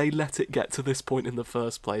 they let it get to this point in the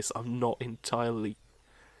first place. I'm not entirely...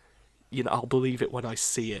 I'll believe it when I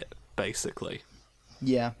see it, basically.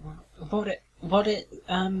 Yeah.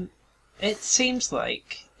 It seems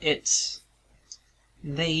like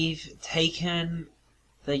they've taken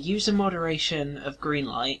the user moderation of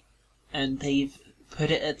Greenlight and they've put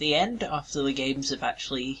it at the end after the games have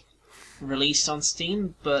actually released on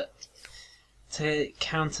Steam, but to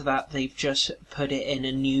counter that, they've just put it in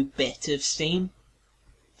a new bit of Steam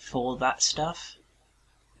for that stuff.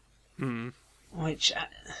 Which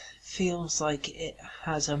feels like it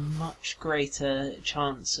has a much greater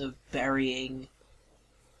chance of burying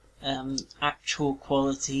actual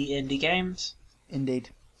quality indie games.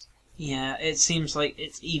 Indeed. Yeah, it seems like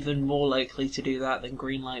it's even more likely to do that than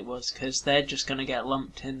Greenlight was, because they're just going to get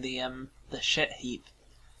lumped in the shit heap.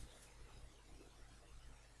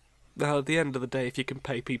 Now, at the end of the day, if you can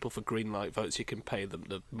pay people for green light votes, you can pay them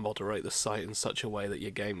to moderate the site in such a way that your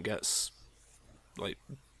game gets, like,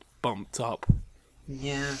 bumped up.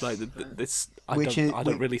 Yeah. Like, I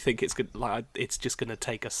don't really think it's good. Like, it's just going to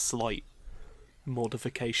take a slight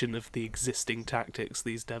modification of the existing tactics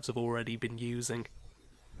these devs have already been using.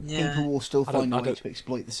 Yeah. People will still find a I way don't- to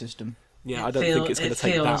exploit the system. Yeah, It I don't think it's going it to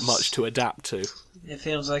take that feels- much to adapt to. It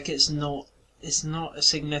feels like it's not a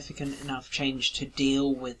significant enough change to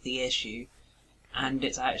deal with the issue, and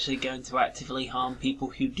it's actually going to actively harm people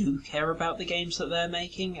who do care about the games that they're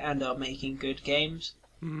making and are making good games.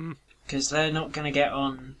 Because they're not going to get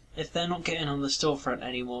on. If they're not getting on the storefront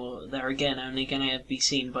anymore, they're again only going to be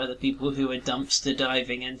seen by the people who are dumpster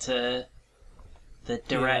diving into the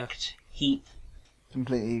direct heap.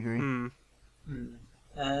 Completely agree.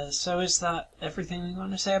 So is that everything we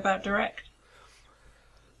want to say about Direct?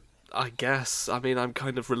 I guess. I mean, I'm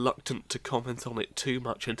kind of reluctant to comment on it too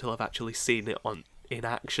much until I've actually seen it in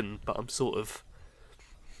action, but I'm sort of...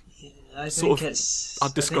 I'd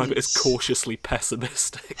I'd describe it as cautiously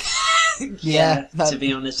pessimistic. Yeah, to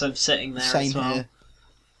be honest, I'm sitting there Same as well. here.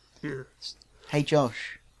 Yeah. Hey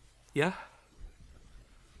Josh, Yeah?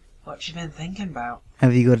 What you been thinking about?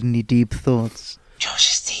 have you got any deep thoughts?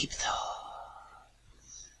 Josh's deep thought.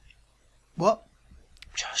 What?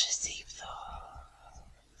 Josh's deep thought.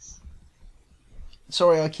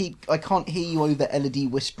 Sorry, I can't hear you over Elodie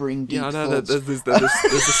whispering deep Yeah, I know. thoughts. There's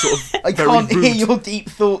a sort of I very can't rude... hear your deep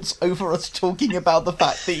thoughts over us talking about the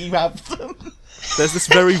fact that you have them. There's this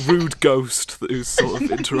very rude ghost who's sort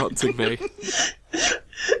of interrupting me.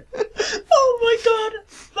 Oh my god,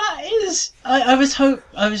 that is. I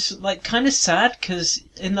was like kind of sad because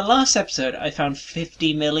in the last episode I found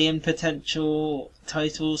 50 million potential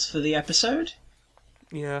titles for the episode,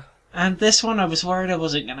 Yeah. and this one I was worried I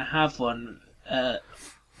wasn't going to have one.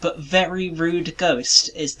 But very rude ghost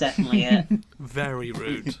is definitely it. Very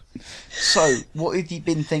rude. So, what have you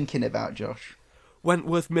been thinking about, Josh?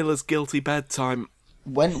 Wentworth Miller's Guilty Bedtime.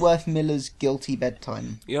 Wentworth Miller's Guilty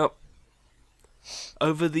Bedtime. Yep.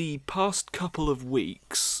 Over the past couple of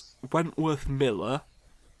weeks, Wentworth Miller,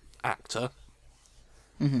 actor,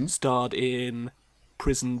 starred in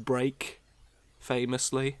Prison Break,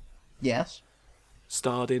 famously, Yes.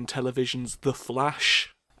 starred in television's The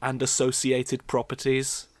Flash and associated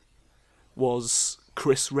properties, was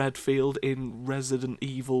Chris Redfield in Resident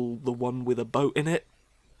Evil, the one with a boat in it.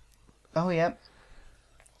 Oh, yeah.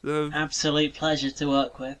 Absolute pleasure to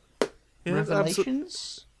work with. Yeah,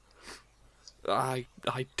 Revelations? I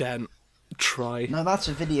daren't try. No, that's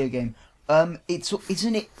a video game.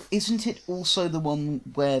 Isn't it also the one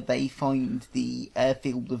where they find the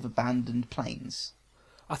airfield of abandoned planes?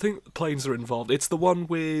 I think planes are involved. It's the one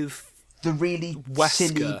with... The really Wesker.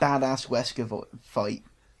 silly, badass Wesker fight.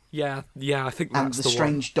 Yeah, I think And that's the the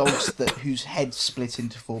strange dogs whose heads split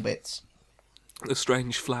into 4 bits. one. The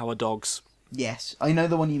strange flower dogs. Yes, I know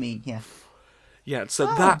the one you mean, yeah. Yeah, so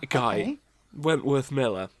Oh, that guy, okay. Wentworth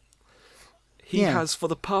Miller, he Yeah. has for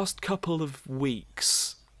the past couple of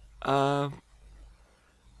weeks, and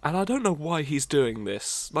I don't know why he's doing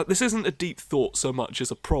this. Like, this isn't a deep thought so much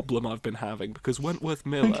as a problem I've been having, because Wentworth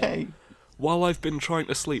Miller, Okay. while I've been trying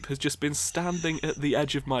to sleep, has just been standing at the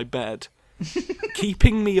edge of my bed,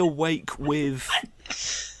 keeping me awake with,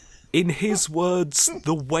 in his words,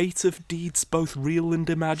 the weight of deeds both real and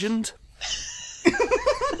imagined.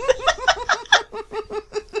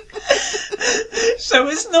 So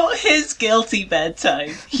it's not his guilty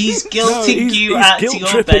bedtime. He's guilting he's you at your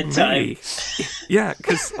guilt-tripping bedtime. me. Yeah,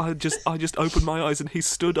 because I just opened my eyes and he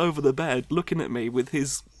stood over the bed looking at me with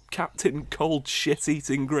his Captain Cold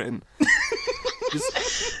shit-eating grin.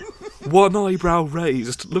 Just one eyebrow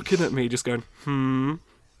raised, looking at me, just going,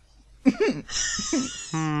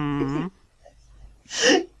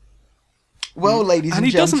 Well, ladies and,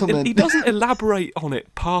 and gentlemen... he doesn't elaborate on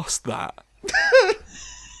it past that.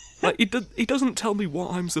 Like, he doesn't tell me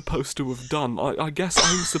what I'm supposed to have done. I guess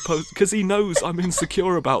I'm supposed... Because he knows I'm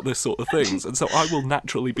insecure about this sort of things, and so I will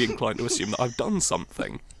naturally be inclined to assume that I've done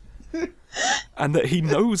something. And that he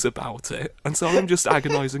knows about it, and so I'm just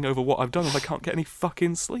agonising over what I've done and I can't get any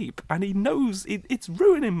fucking sleep. And he knows it's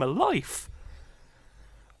ruining my life.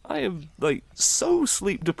 I am, like, so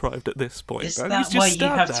sleep-deprived at this point. Is and that he's just why you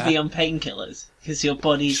stabbed have to there. be on painkillers? Because your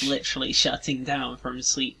body's literally shutting down from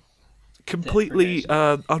sleep. Completely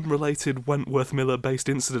unrelated Wentworth Miller-based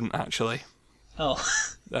incident, actually. Oh.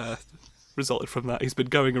 Resulted from that. He's been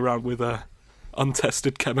going around with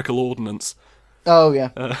untested chemical ordnance. Oh,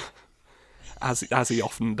 yeah. as he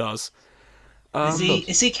often does.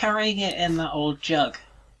 Is he carrying it in that old jug?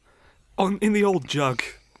 In the old jug.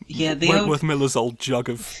 Yeah, the Wentworth Miller's old jug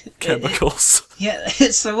of chemicals. Yeah,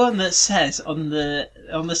 it's the one that says on the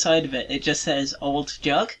side of it. It just says old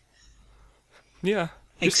jug. Yeah.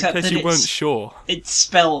 Just Except in case that you weren't sure. It's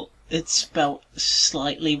spelt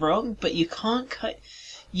slightly wrong, but you can't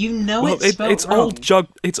you know Well, it's spelt it's wrong. old jug.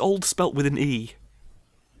 It's old spelt with an E.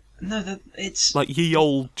 No, it's Like ye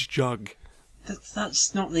old jug.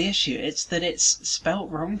 that's not the issue. It's that it's spelt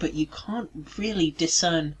wrong, but you can't really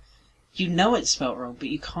discern. You know it's spelt wrong, but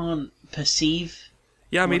you can't perceive.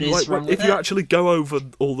 Yeah, I mean, What is like wrong if with you it? actually go over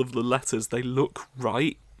all of the letters, they look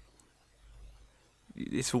right.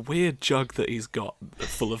 It's a weird jug that he's got,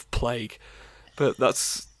 full of plague, but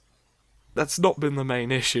that's not been the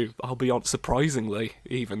main issue. I'll be honest, surprisingly,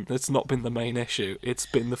 even it's not been the main issue. It's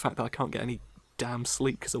been the fact that I can't get any damn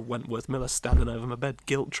sleep because of Wentworth Miller standing over my bed,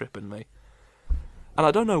 guilt tripping me. And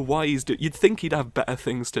I don't know why you'd think he'd have better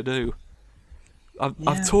things to do.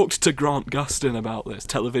 I've talked to Grant Gustin about this.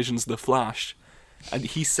 Television's The Flash, and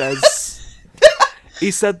he says. He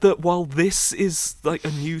said that while this is like a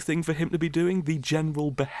new thing for him to be doing, the general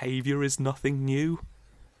behaviour is nothing new.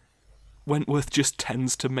 Wentworth just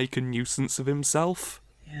tends to make a nuisance of himself.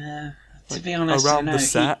 Yeah, to be honest, around I the know,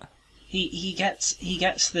 set. He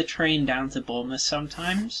gets the train down to Bournemouth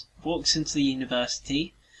sometimes, walks into the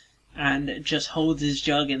university, and just holds his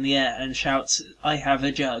jug in the air and shouts, "I have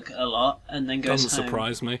a jug," a lot, and then goes Doesn't home.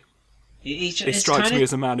 surprise me. It It strikes me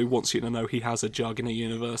as a man who wants you to know he has a jug in a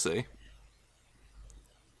university.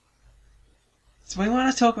 So we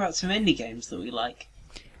want to talk about some indie games that we like.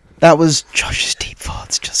 That was Josh's deep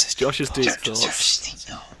thoughts. Josh's deep thoughts. Just deep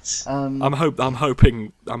thoughts. I'm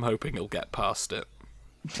hoping he'll get past it.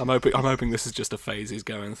 I'm hoping this is just a phase he's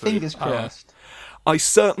going through. Fingers crossed. I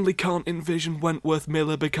certainly can't envision Wentworth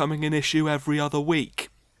Miller becoming an issue every other week.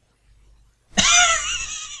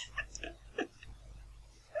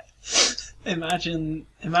 Imagine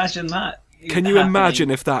that. Can you happening.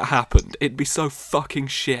 imagine if that happened? It'd be so fucking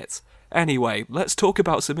shit. Anyway, let's talk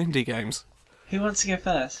about some indie games. Who wants to go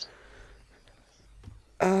first?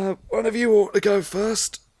 One of you ought to go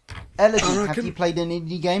first. Elodie, I have reckon- you played an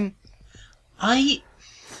indie game?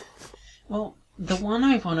 Well, the one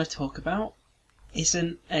I want to talk about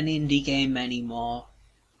isn't an indie game anymore,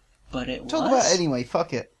 but it Talk was. about it anyway,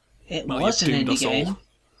 fuck it. It Well, was you've an doomed indie us all. game.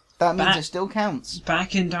 That means Back- it still counts.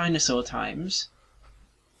 Back in dinosaur times,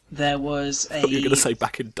 there was a. You're going to say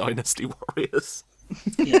back in Dynasty Warriors.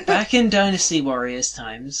 Yeah, back in Dynasty Warriors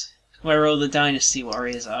times, where all the Dynasty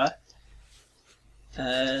Warriors are.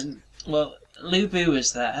 Well, Lu Bu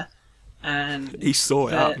was there, and He saw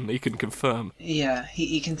it the- happen, he can confirm. yeah,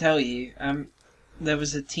 he can tell you. There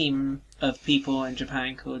was a team of people in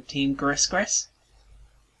Japan called Team Gris Gris,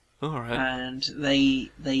 Alright. and they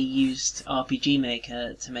used RPG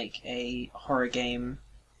Maker to make a horror game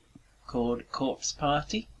called Corpse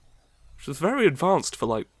Party. Which was very advanced for,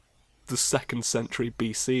 like, the 2nd century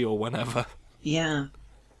BC or whenever. Yeah.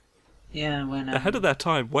 Yeah, when Ahead of their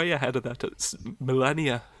time, way ahead of their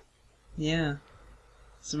millennia. yeah.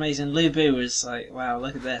 It's amazing. Lu Bu was like, wow,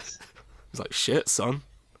 look at this. It's like, shit, son.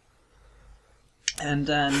 And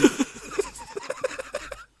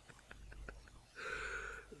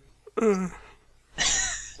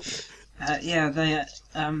yeah, they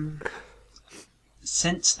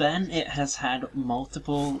since then it has had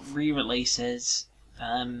multiple re-releases,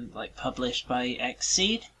 like published by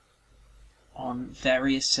Xseed on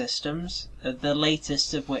various systems. The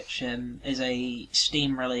latest of which is a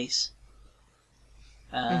Steam release.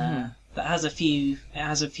 That has a few. It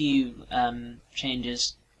has a few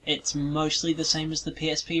changes. It's mostly the same as the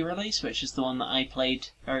PSP release, which is the one that I played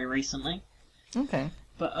very recently. Okay.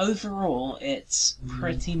 But overall, it's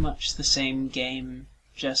pretty much the same game,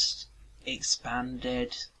 just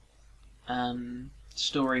expanded,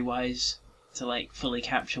 story-wise, to like fully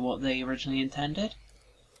capture what they originally intended.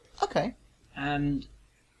 Okay. And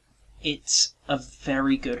it's a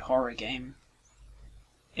very good horror game.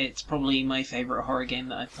 It's probably my favourite horror game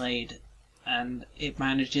that I've played, and it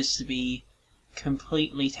manages to be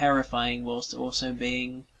completely terrifying whilst also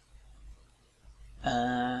being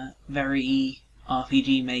very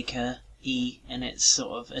RPG Maker-y in its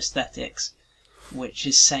sort of aesthetics, which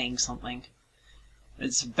is saying something.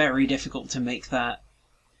 It's very difficult to make that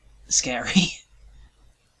scary.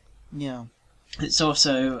 Yeah. It's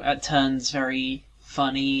also, at turns, very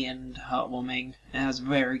funny and heartwarming. It has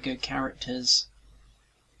very good characters.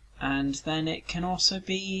 And then it can also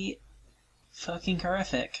be fucking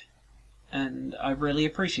horrific. And I really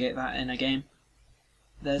appreciate that in a game.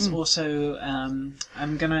 There's also,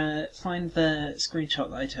 I'm gonna find the screenshot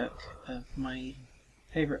that I took of my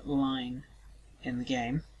favourite line in the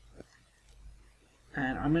game.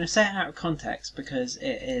 And I'm gonna say it out of context because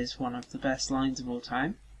it is one of the best lines of all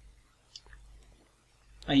time.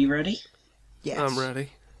 Are you ready? Yes. I'm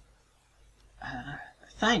ready.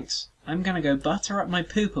 Thanks. I'm gonna go butter up my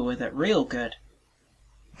pooper with it real good.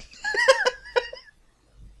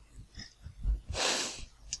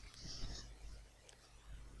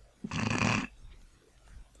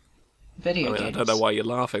 Video I mean, games. I don't know why you're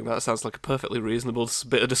laughing. That sounds like a perfectly reasonable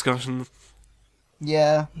bit of discussion.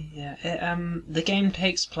 Yeah. Yeah, the game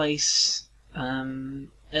takes place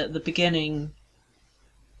at the beginning.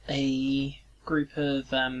 A group of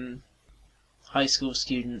high school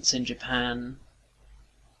students in Japan,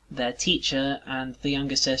 their teacher and the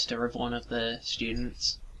younger sister of one of the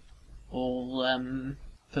students, all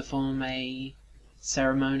perform a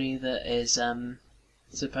ceremony that is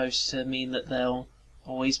supposed to mean that they'll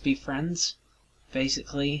always be friends.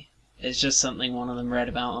 Basically, it's just something one of them read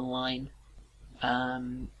about online.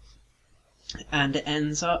 And it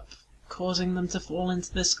ends up causing them to fall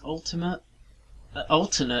into this alternate, not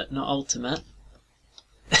ultimate,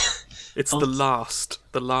 It's the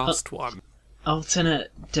last one.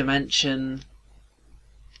 alternate dimension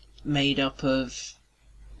made up of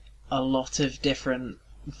a lot of different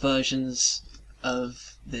versions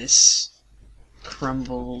of this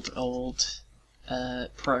crumbled old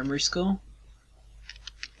primary school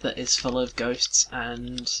that is full of ghosts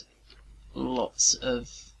and lots of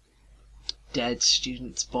dead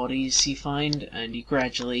students' bodies you find, and you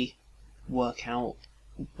gradually work out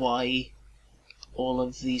why all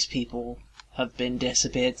of these people have been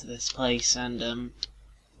disappeared to this place and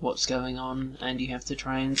what's going on, and you have to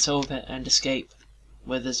try and solve it and escape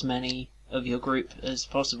with as many of your group as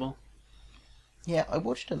possible. Yeah, I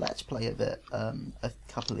watched a Let's Play of it a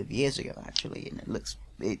couple of years ago, actually, and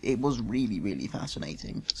it was really, really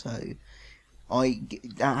fascinating. So,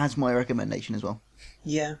 that has my recommendation as well.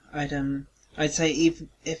 Yeah, I'd say even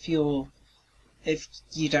if you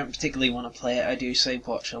don't particularly want to play it, I do say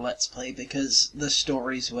watch a Let's Play because the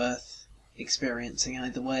story's worth experiencing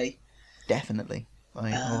either way. Definitely. I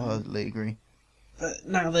wholeheartedly agree. But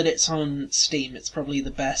now that it's on Steam, it's probably the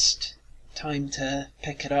best time to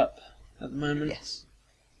pick it up at the moment. Yes.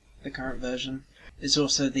 The current version is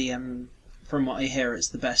also the from what I hear, it's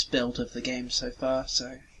the best build of the game so far.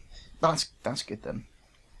 So That's good then.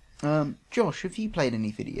 Josh, have you played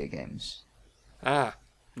any video games?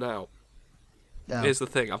 Now, Oh, here's the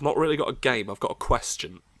thing. I've not really got a game, I've got a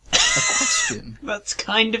question. a question. that's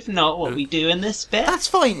kind of not what we do in this bit. That's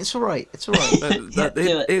fine. It's all right. It's all right.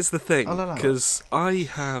 Do it. Here's the thing, I'll allow it. because I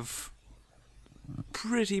have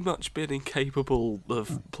pretty much been incapable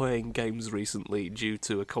of playing games recently due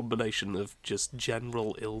to a combination of just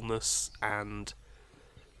general illness and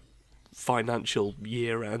financial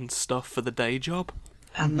year-end stuff for the day job.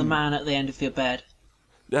 And the man at the end of your bed.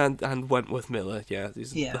 And Wentworth Miller,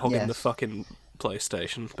 he's Yeah. hogging the Yes. fucking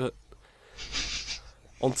PlayStation, but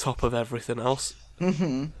on top of everything else.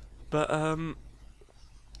 Mm-hmm. But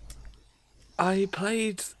I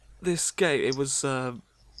played this game. It was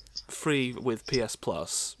free with PS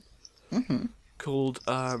Plus. Mm-hmm. Called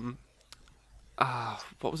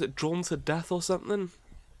what was it? Drawn to Death or something?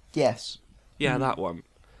 Yes. Yeah, that one.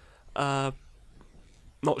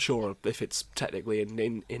 Not sure if it's technically an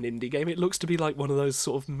indie game. It looks to be like one of those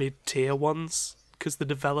sort of mid-tier ones because the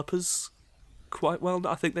developers quite well.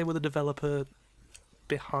 I think they were the developer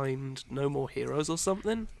behind No More Heroes or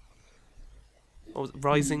something. Or was it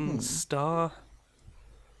Rising Star?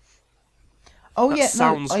 Oh That yeah.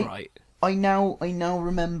 sounds no, right. I now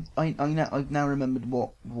remember. I've now remembered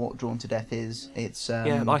what Drawn to Death is. It's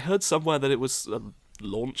Yeah, I heard somewhere that it was a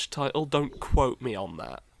launch title. Don't quote me on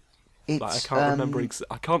that. it's Like, I can't remember.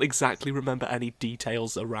 I can't exactly remember any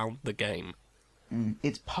details around the game.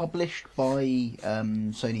 It's published by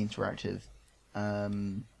Sony Interactive.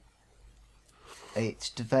 It's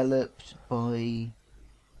developed by.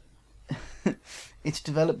 It's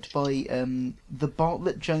developed by the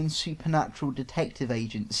Bartlett Jones Supernatural Detective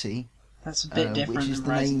Agency. That's a bit different which is than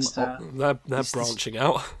the Rising name Star. They're It's the- branching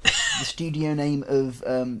out. The studio name of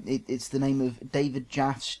it's the name of David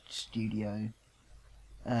Jaff's studio.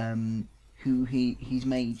 Who he's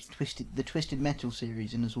made the Twisted Metal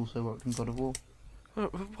series and has also worked on God of War.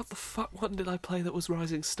 What the fuck? What did I play that was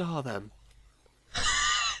Rising Star then?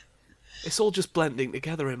 It's all just blending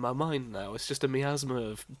together in my mind now. It's just a miasma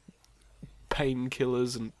of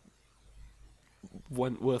painkillers and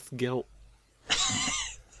Wentworth guilt.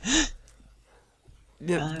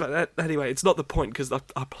 Yeah, but anyway, it's not the point because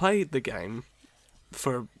I played the game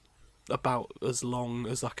for about as long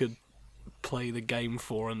as I could play the game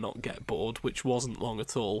for and not get bored, which wasn't long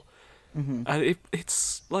at all. Mm-hmm. And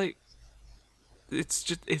it's like it's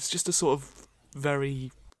just a sort of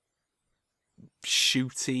very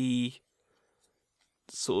shooty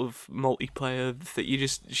sort of multiplayer that you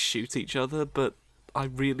just shoot each other, but I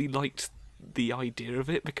really liked the idea of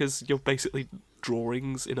it because you're basically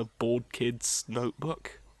drawings in a bored kid's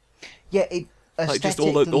notebook. Yeah, it Like just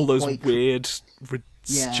all those quite- weird,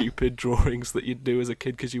 Yeah. stupid drawings that you'd do as a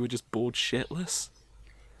kid because you were just bored shitless.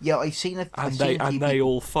 Yeah, I've seen a And few they people-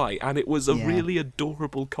 all fight, and it was a Yeah. really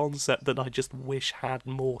adorable concept that I just wish had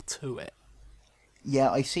more to it. Yeah,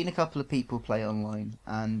 I've seen a couple of people play online,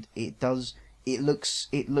 and it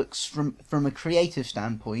looks from a creative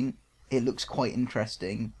standpoint, it looks quite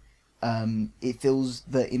interesting. It feels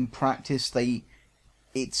that in practice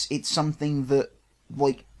it's something that,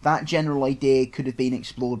 like, that general idea could have been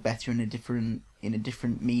explored better in a different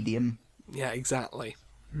medium. Yeah, exactly.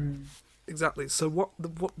 Exactly. So what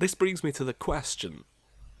this brings me to the question.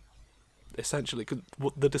 Essentially, 'cause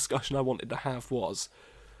what the discussion I wanted to have was,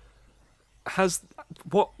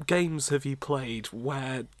 what games have you played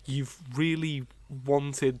where you've really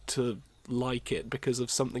wanted to like it because of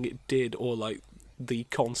something it did or like the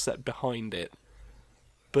concept behind it,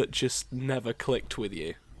 but just never clicked with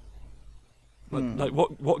you? Like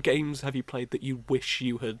what games have you played that you wish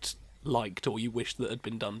you had liked or you wish that had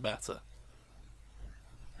been done better?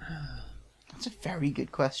 That's a very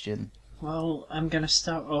good question. Well, I'm gonna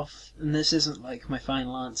start off, and this isn't like my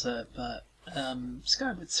final answer, but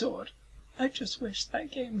Skyward Sword. I just wish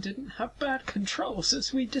that game didn't have bad controls,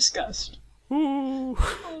 as we discussed. Ooh,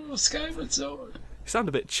 Oh, Skyward Sword. you sound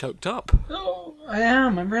a bit choked up. Oh, I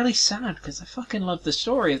am. I'm really sad because I fucking love the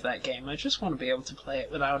story of that game. I just want to be able to play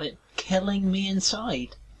it without it killing me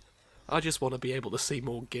inside. I just want to be able to see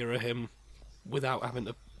more Girahim without having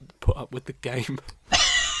to put up with the game.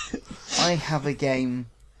 I have a game.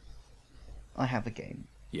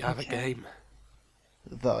 You have a Okay. game.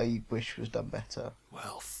 That I wish was done better.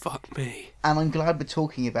 Well, fuck me. And I'm glad we're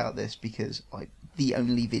talking about this because the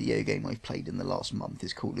only video game I've played in the last month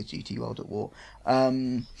is Call of Duty World at War.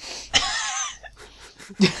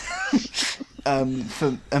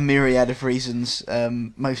 For a myriad of reasons,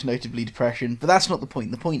 most notably depression. But that's not the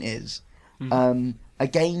point. The point is, a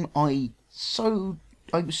game I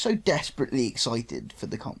was so desperately excited for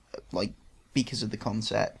because of the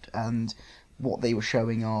concept and what they were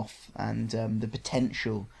showing off and the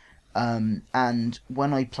potential. And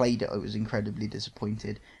when I played it, I was incredibly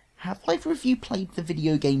disappointed. Have either of you played the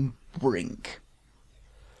video game Brink?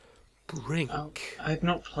 Brink. Oh, I've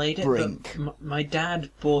not played it, Brink. but my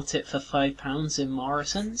dad bought it for £5 in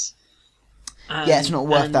Morrison's. And, Yeah, it's not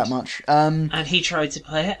worth that much. And he tried to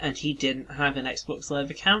play it, and he didn't have an Xbox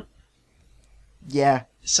Live account, Yeah,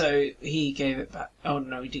 so he gave it back. Oh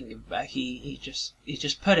no, he didn't give it back. He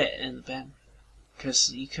just put it in the bin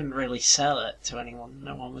because you couldn't really sell it to anyone.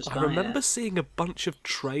 No one was I buying remember it. seeing a bunch of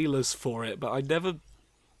trailers for it, but I never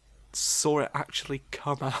saw it actually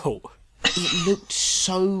come out. it looked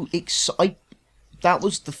so exciting. That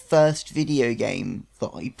was the first video game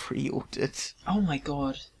that I pre-ordered. Oh my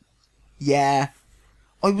god! Yeah.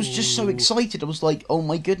 I was just so excited. I was like, oh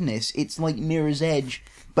my goodness, it's like Mirror's Edge,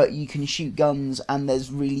 but you can shoot guns and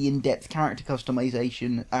there's really in-depth character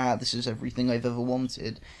customization. This is everything I've ever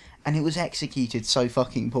wanted. And it was executed so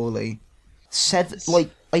fucking poorly.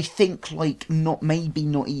 I think, not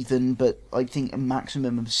even, but I think a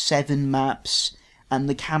maximum of 7 maps, and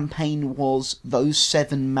the campaign was those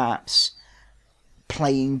 7 maps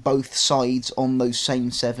playing both sides on those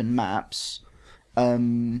same 7 maps.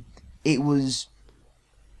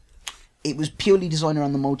 It was purely designed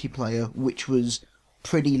around the multiplayer, which was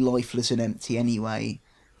pretty lifeless and empty anyway.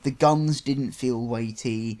 The guns didn't feel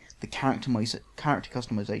weighty. The character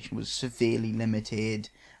customization was severely limited.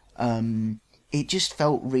 It just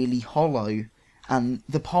felt really hollow, and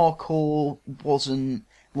the parkour wasn't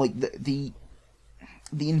like the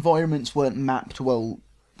environments weren't mapped well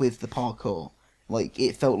with the parkour. Like,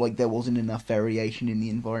 it felt like there wasn't enough variation in the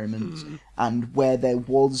environments, and where there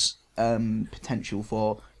was potential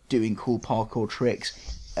for doing cool parkour tricks,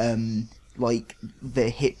 like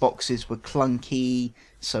the hitboxes were clunky,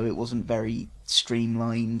 so it wasn't very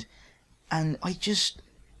streamlined, and I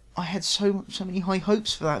had so many high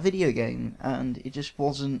hopes for that video game, and it just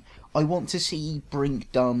wasn't. I want to see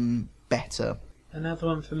Brink done better. Another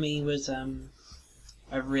one for me was I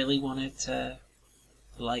really wanted to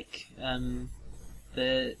like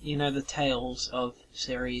the Tales of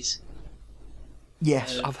series.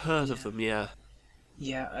 Yes, I've heard of them, yeah.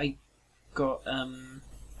 Yeah, I got the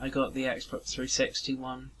Xbox 360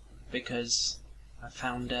 one because I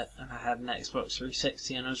found it, and I had an Xbox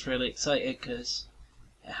 360, and I was really excited because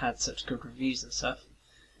it had such good reviews and stuff.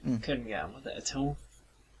 Couldn't get on with it at all.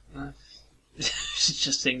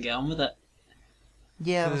 Just didn't get on with it.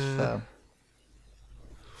 Yeah, that's fair.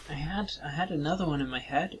 I had another one in my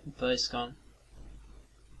head, but it's gone.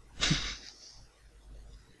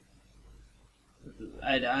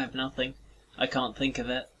 I have nothing. I can't think of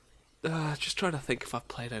it. Just trying to think if I've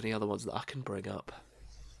played any other ones that I can bring up.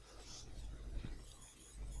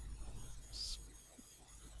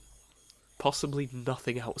 Possibly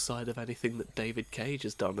nothing outside of anything that David Cage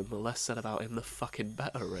has done, and the less said about him, the fucking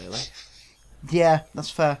better, really. Yeah, that's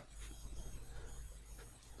fair.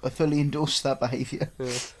 I fully endorse that behaviour.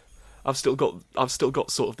 Yeah. I've still got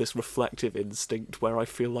sort of this reflective instinct where I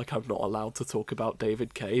feel like I'm not allowed to talk about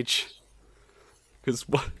David Cage, because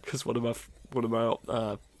one of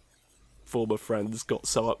my former friends got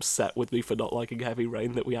so upset with me for not liking Heavy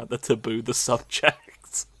Rain that we had to taboo the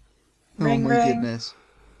subject. Ring, oh my ring. goodness.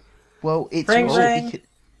 Well, it's Ring, also ring.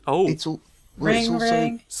 it's all well, it's Ring, also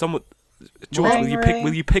ring. Someone, George, Ring, ring.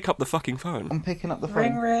 will you pick up the fucking phone? I'm picking up the phone.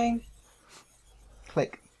 Ring, ring.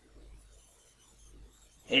 Click.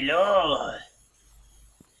 Hello.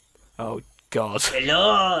 Oh God. Hello.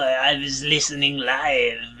 I was listening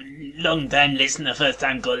live. Long time listener, first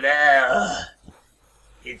time caller.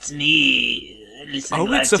 It's me. Listening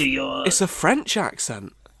live to your... it's a French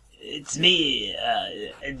accent. It's me,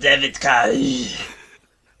 David Cage.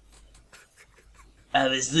 I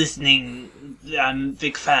was listening. I'm a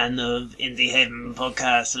big fan of Indie Haven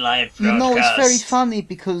podcast live broadcast. You know, it's very funny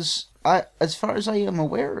because as far as I am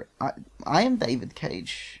aware, I am David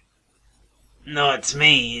Cage, No, it's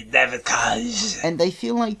me, David Cage. and I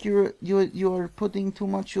feel like you're putting too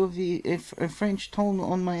much of a French tone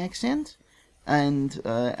on my accent. And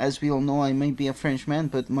as we all know, I may be a Frenchman,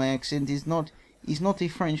 but my accent is not a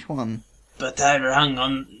French one. But I rang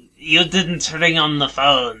on. You didn't ring on the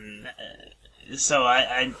phone, so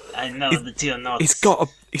I know that you're not. He's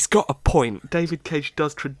got a point. David Cage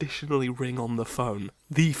does traditionally ring on the phone,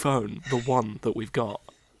 the one that we've got.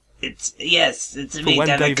 It's me, For when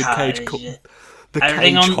David David Cage. Cage called the I Cage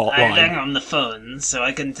ring hotline. on the phone, so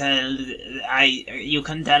I can tell. You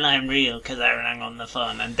can tell I'm real because I rang on the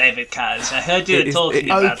phone. I'm David Cage. I heard you It is- talking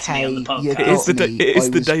it- about me on the Okay, you podcast. It is the, got me. it is I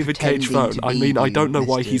the was David Cage pretending phone. to I mean, I be don't know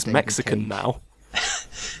why Mr. he's David Mexican Cage. now.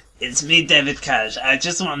 It's me, David Cage. I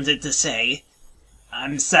just wanted to say,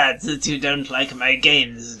 I'm sad that you don't like my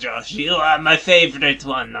games, Josh. You are my favourite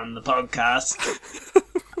one on the podcast.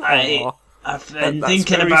 Aw. I've been That's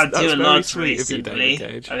thinking very- about that's you a very lot sweet of you, recently.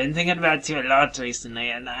 David Cage. I've been thinking about you a lot recently,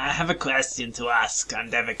 and I have a question to ask on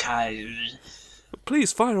David Cage.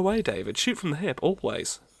 Please fire away, David. Shoot from the hip,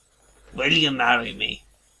 always. Will you marry me?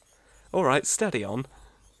 All right, steady on.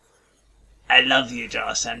 I love you,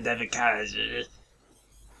 Josh. I'm David Cage.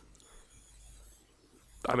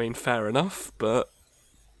 I mean, fair enough, but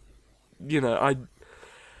you know,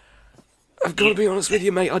 I've got to be honest with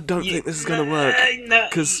you, mate. I don't think this is going to work.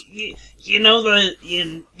 Because you know the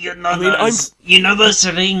you know I mean, those you know those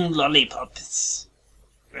ring lollipops.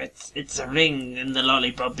 It's a ring, and the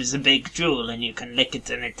lollipop is a big jewel, and you can lick it,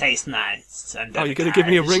 and it tastes nice. And you're going to give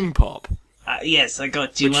me a ring pop, yes, I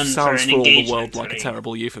got you which one for sounds an for all the engagement world like a ring.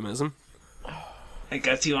 terrible euphemism. I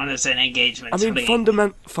got you one as an engagement I mean,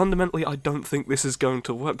 ring. fundamentally, I don't think this is going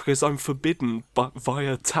to work because I'm forbidden, but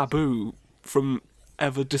via taboo, from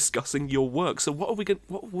ever discussing your work. So what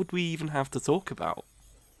would we even have to talk about?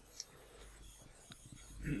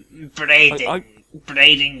 Braiding.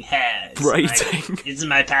 Braiding hair. Braiding. It's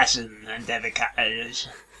my passion, and David Cage.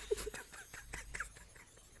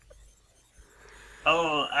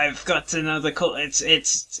 Oh, I've got another call. It's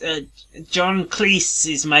John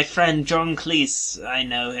Cleese is my friend. John Cleese, I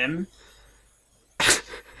know him.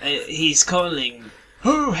 He's calling.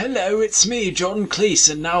 Oh, hello, it's me, John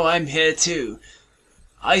Cleese, and now I'm here too.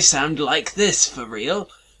 I sound like this, for real.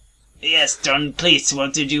 Yes, John Cleese.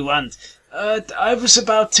 What did you want? I was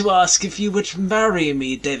about to ask if you would marry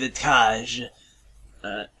me, David Cage.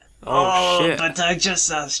 Oh, shit. But I just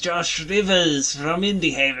asked Josh Rivers from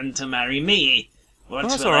Indie Haven to marry me. What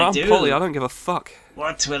That's will alright, I I'm do? Polly, I don't give a fuck.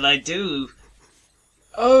 What will I do?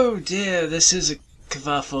 Oh dear, this is a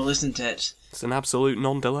kerfuffle, isn't it? It's an absolute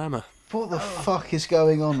non-dilemma. What the fuck is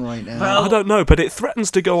going on right now? Well- I don't know, but it threatens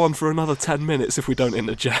to go on for another 10 minutes if we don't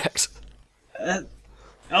interject.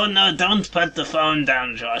 Oh no, don't put the phone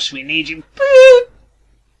down, Josh. We need you.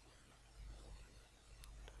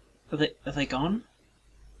 Are they gone?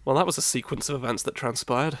 Well, that was a sequence of events that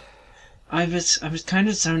transpired. I was kind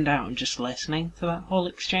of zoned out and just listening to that whole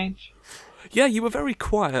exchange. Yeah, you were very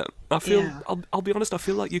quiet. I feel, Yeah. I'll be honest, I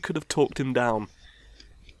feel like you could have talked him down.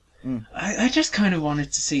 I just kind of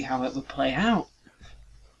wanted to see how it would play out.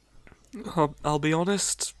 I'll be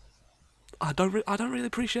honest. I don't really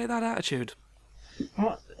appreciate that attitude.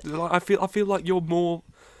 What? Like, I feel like you're more.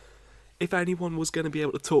 If anyone was going to be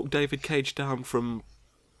able to talk David Cage down from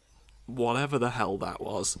whatever the hell that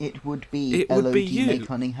was, It would be It would be Elodie Mae you.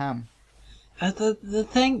 Cunningham. The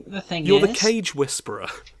thing you're is, the Cage Whisperer.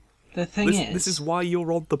 the thing This is why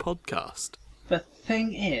you're on the podcast. the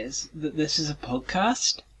thing is that this is a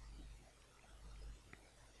podcast.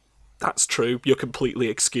 That's true. You're completely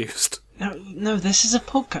excused. No, this is a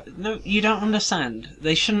podcast. No, you don't understand.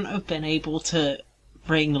 They shouldn't have been able to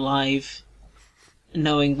ring live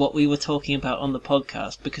knowing what we were talking about on the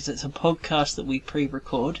podcast, because it's a podcast that we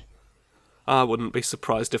pre-record. I wouldn't be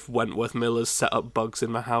surprised if Wentworth Miller's set up bugs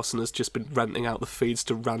in the house and has just been renting out the feeds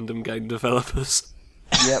to random game developers.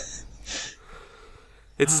 Yep.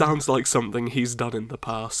 It sounds like something he's done in the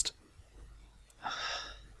past.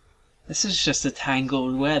 This is just a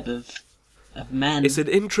tangled web of men. It's an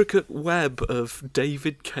intricate web of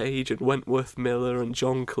David Cage and Wentworth Miller and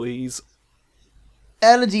John Cleese.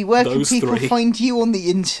 Elodie, where can Those people three. find you on the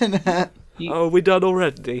internet? Oh, we done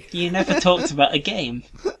already? You never talked about a game.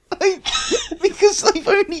 Because I've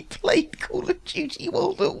only played Call of Duty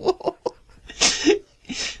World at War.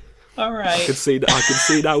 I Alright. can see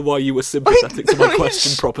now why you were sympathetic to my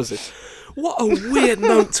question proposition. What a weird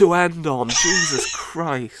note to end on. Jesus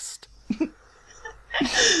Christ.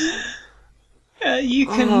 You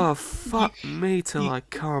can... Oh, fuck me till I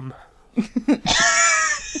come.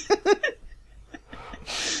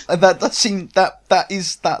 That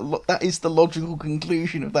is the logical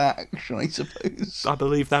conclusion of that action, I suppose. I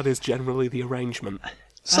believe that is generally the arrangement.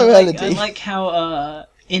 So I Elodie, like how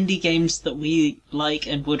indie games that we like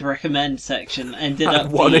and would recommend section ended Had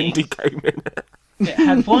up one being... indie game in it. It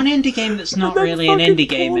had one indie game that's not And then really an fucking indie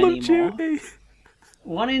game Call of anymore. Duty.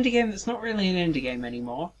 One indie game that's not really an indie game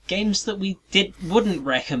anymore. Games that we wouldn't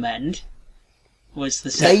recommend was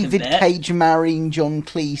the second David bit. Cage marrying John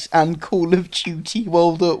Cleese and Call of Duty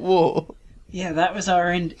World at War. Yeah, that was our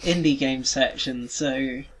indie game section, so...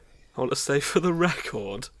 I want to say for the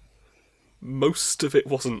record, most of it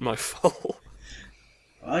wasn't my fault.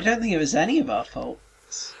 I don't think it was any of our fault.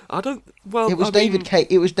 I don't. Well, It was I David mean, Cage.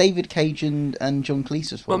 It was David Cage and John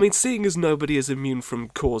Cleese's Well, fault. I mean, seeing as nobody is immune from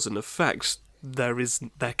cause and effect, there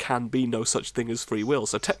can be no such thing as free will.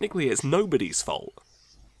 So technically, it's nobody's fault.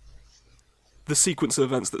 The sequence of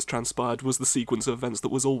events that's transpired was the sequence of events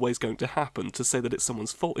that was always going to happen. To say that it's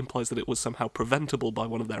someone's fault implies that it was somehow preventable by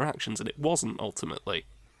one of their actions, and it wasn't ultimately.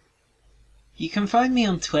 You can find me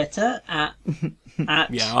on Twitter at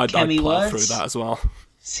Yeah, I'd Chemy plow Words, through that as well.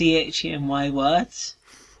 CHEMY Words.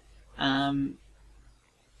 And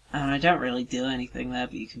I don't really do anything there,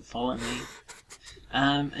 but you can follow me.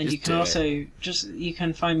 And Just you can do also you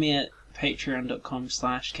can find me at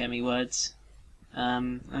patreon.com/ChemyWords.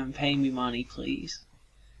 And pay me money, please.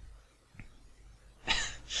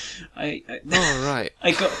 I Alright.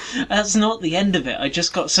 that's not the end of it. I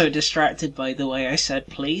just got so distracted by the way I said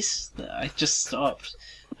please that I just stopped.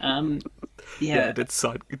 Yeah,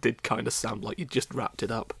 it did kind of sound like you just wrapped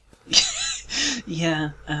it up. Yeah,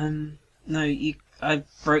 no, I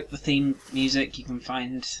wrote the theme music. You can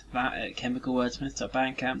find that at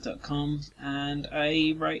chemicalwordsmith.bandcamp.com, and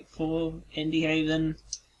I write for Indie Haven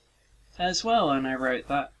as well, and I wrote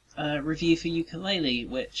that review for Yooka-Laylee,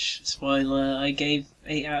 which, spoiler, I gave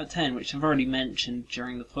 8 out of 10, which I've already mentioned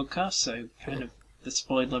during the podcast, so kind of the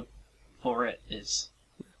spoiler for it is...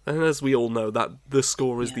 And as we all know, that the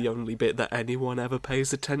score is Yeah. the only bit that anyone ever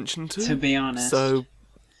pays attention to. To be honest. So,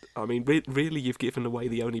 I mean, really, you've given away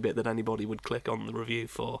the only bit that anybody would click on the review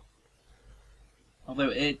for. Although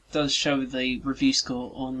it does show the review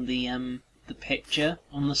score on the picture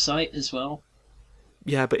on the site as well.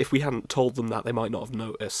 Yeah, but if we hadn't told them that, they might not have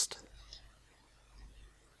noticed.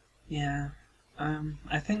 Yeah.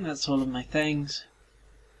 I think that's all of my things.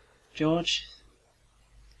 George?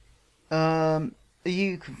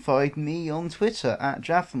 You can find me on Twitter at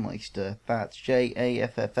Jaffameister. That's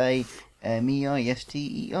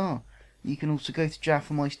JAFFAMEISTER. You can also go to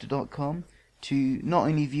jaffameister.com to not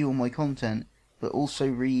only view all my content, but also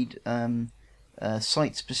read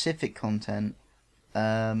site-specific content,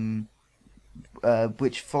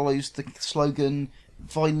 which follows the slogan,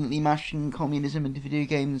 violently mashing communism into video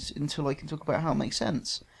games until I can talk about how it makes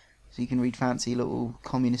sense. So you can read fancy little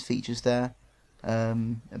communist features there.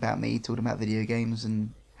 About me talking about video games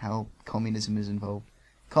and how communism is involved.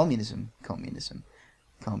 Communism.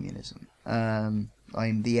 I'm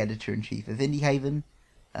the editor-in-chief of Indie Haven.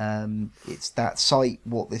 It's that site,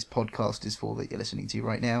 what this podcast is for, that you're listening to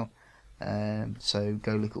right now. So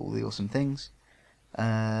go look at all the awesome things.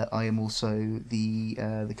 I am also the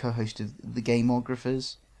co-host of the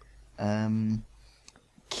Gameographers.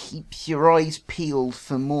 Keep your eyes peeled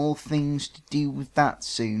for more things to do with that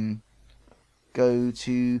soon. Go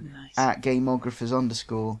to Nice. @Gameographers_ on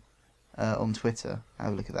Twitter.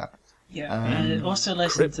 Have a look at that. Yeah, also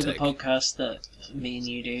listen to the Cryptic. podcast that me and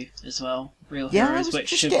you do as well, Real Yeah, I Heroes, was which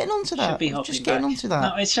just should, getting onto that. should be I was hopping just getting back. onto that.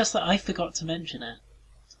 No, it's just that I forgot to mention it.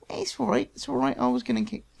 It's alright. It's alright. I was going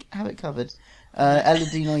to have it covered.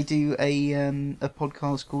 Elodie and I do a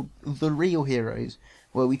podcast called The Real Heroes,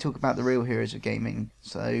 where we talk about the real heroes of gaming.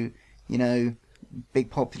 So, big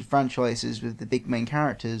popular franchises with the big main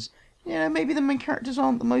characters. Maybe the main characters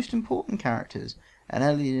aren't the most important characters. And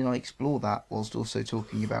Elodie and I explore that whilst also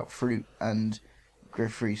talking about Fruit and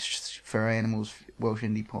Griffith's Furry Animals, Welsh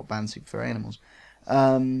indie pop band Super Furry Animals.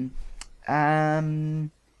 You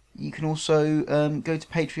can also go to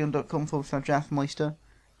patreon.com/Jathmeister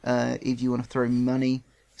if you want to throw me money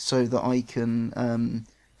so that I can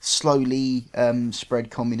slowly spread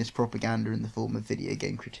communist propaganda in the form of video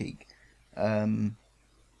game critique. While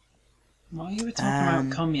you were talking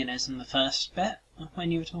about communism the first bit, when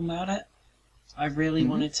you were talking about it, I really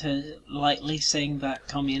wanted to lightly sing that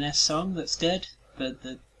communist song that's good,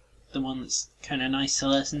 the one that's kind of nice to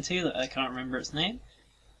listen to, that I can't remember its name.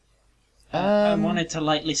 I wanted to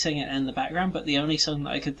lightly sing it in the background, but the only song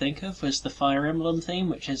that I could think of was the Fire Emblem theme,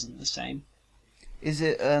 which isn't the same. Is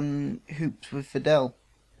it Hoops with Fidel?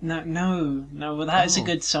 No, well, that is a Oh.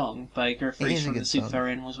 good song by It Griffiths is a from the good Super song.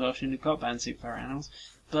 Furry Animals Welsh indie pop band Super Furry Animals.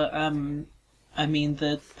 But, I mean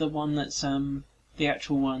the one that's, the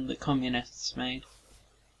actual one that communists made.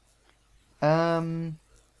 Um,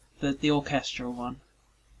 The orchestral one.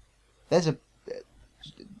 there's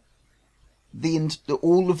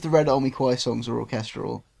all of the Red Army Choir songs are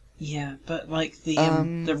orchestral. Yeah, but like the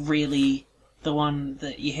one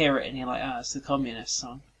that you hear it and you're like, it's the communist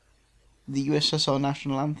song. The USSR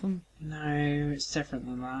national anthem. No, it's different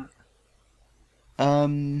than that.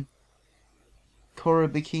 Cora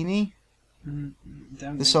Bikini, Don't the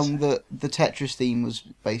think song so. that the Tetris theme was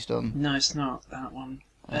based on. No, it's not that one.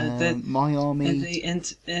 My Army, The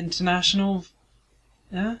international.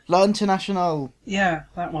 Yeah, La Internationale. yeah,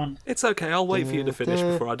 that one. It's okay, I'll wait for you to finish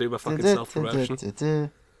before I do my fucking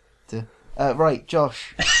self-promotion. Right,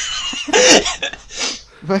 Josh.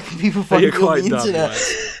 Where can people Are find you you on quite the done, internet?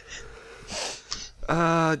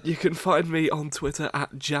 mate? You can find me on Twitter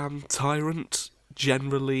 @JamTyrant,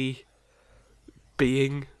 generally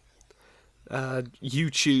being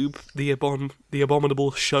YouTube, the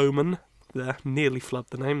Abominable Showman. There, nearly flubbed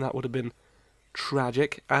the name, that would have been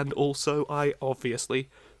tragic. And also, I obviously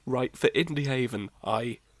write for Indie Haven.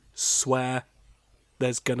 I swear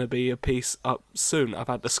there's gonna be a piece up soon. I've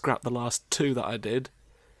had to scrap the last 2 that I did,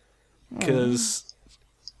 because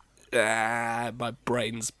my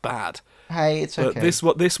brain's bad. Hey, it's But okay.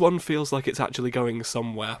 this one feels like it's actually going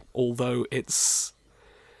somewhere, although it's...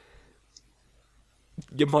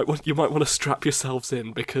 You might want to strap yourselves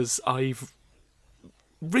in, because I've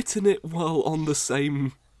written it while on the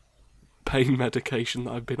same pain medication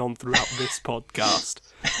that I've been on throughout this podcast.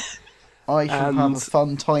 I shall have a and-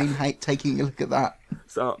 fun time taking a look at that.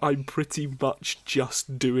 So I'm pretty much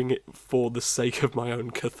just doing it for the sake of my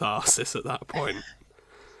own catharsis at that point.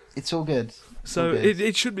 It's all good. So all good.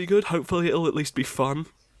 it should be good. Hopefully it'll at least be fun.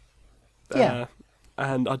 Yeah.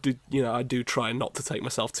 And I do try not to take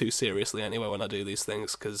myself too seriously anyway when I do these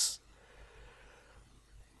things, because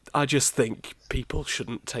I just think people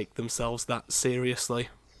shouldn't take themselves that seriously.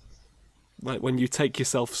 Like, when you take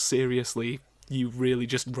yourself seriously, you really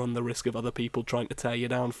just run the risk of other people trying to tear you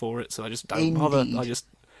down for it, so I just don't bother. Indeed. I just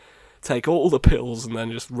take all the pills and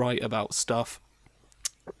then just write about stuff.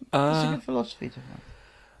 It's a good philosophy to have.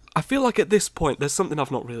 I feel like at this point there's something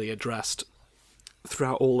I've not really addressed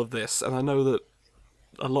throughout all of this, and I know that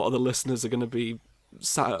a lot of the listeners are going to be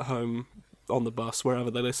sat at home on the bus, wherever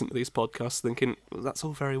they listen to these podcasts, thinking, well, that's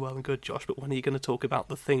all very well and good, Josh, but when are you going to talk about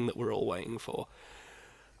the thing that we're all waiting for?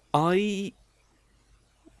 I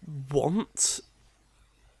want,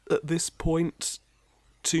 at this point,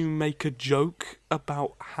 to make a joke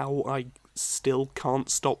about how I still can't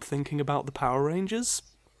stop thinking about the Power Rangers.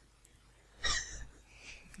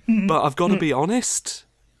 But I've got to be honest,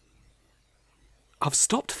 I've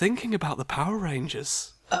stopped thinking about the Power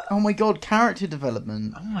Rangers. Oh my god, character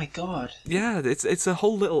development. Oh my god. Yeah, it's a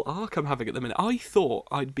whole little arc I'm having at the minute. I thought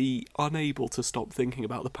I'd be unable to stop thinking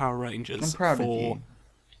about the Power Rangers I'm proud of for you.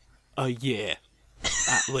 a year,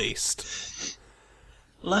 at least.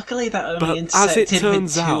 Luckily, that But only as it intersected with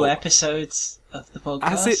turns 2 out- episodes of the podcast.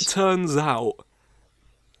 As it turns out,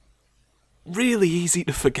 really easy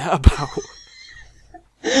to forget about.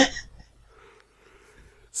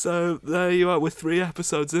 So there you are. We're 3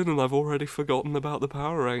 episodes in, and I've already forgotten about the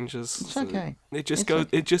Power Rangers. It's okay. It just It's goes.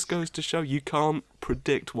 okay. It just goes to show you can't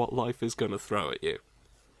predict what life is going to throw at you.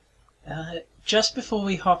 Just before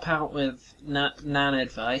we hop out with Nan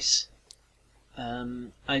advice,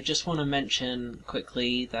 I just want to mention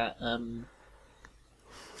quickly that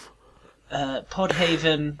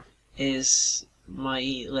Podhaven is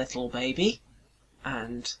my little baby,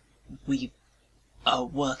 and we are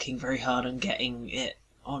working very hard on getting it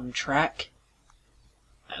on track.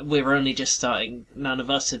 We're only just starting. None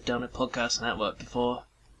of us have done a podcast network before,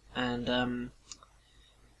 and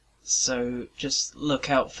so just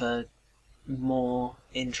look out for more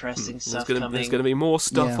interesting stuff coming. There's going to be more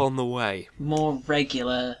stuff Yeah. on the way. More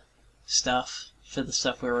regular stuff for the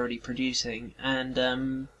stuff we're already producing,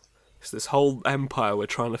 and It's this whole empire we're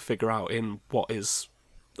trying to figure out in what is,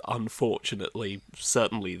 unfortunately,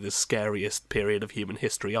 certainly the scariest period of human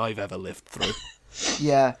history I've ever lived through.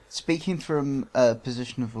 Yeah, speaking from a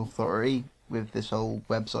position of authority with this whole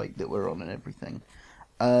website that we're on and everything,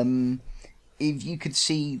 if you could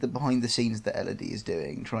see the behind the scenes that Elodie is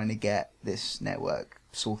doing, trying to get this network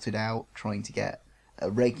sorted out, trying to get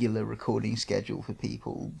a regular recording schedule for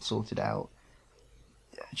people sorted out,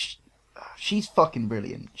 she's fucking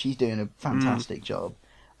brilliant. She's doing a fantastic job.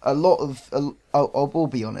 A lot of, I'll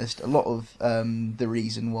be honest, a lot of the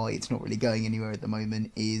reason why it's not really going anywhere at the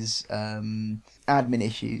moment is admin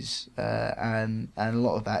issues, and a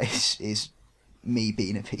lot of that is me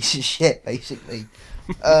being a piece of shit, basically.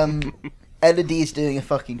 Elodie is doing a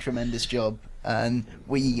fucking tremendous job, and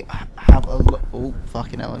we have a lot. Oh,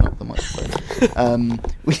 fucking hell, I knocked the microphone.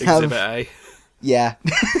 We have. Exhibit A. Yeah,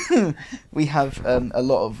 we have a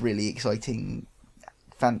lot of really exciting,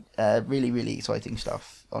 really exciting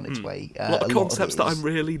stuff on its way. A lot of concepts that it is- I'm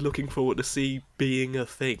really looking forward to see being a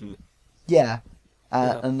thing. Yeah,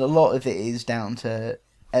 Yeah. and a lot of it is down to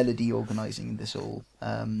Elodie organising this all.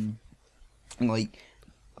 Like,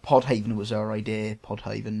 Podhaven was our idea.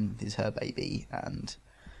 Podhaven is her baby, and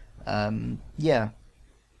yeah,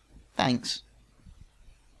 thanks.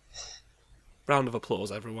 Round of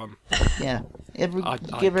applause, everyone. Yeah, I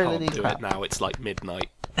give can't Elodie a do clap. it now. It's like midnight.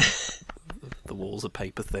 The walls are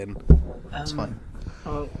paper thin. It's fine.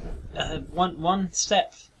 Well, one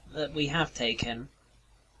step that we have taken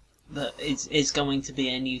that is going to be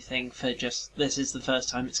a new thing for just this is the first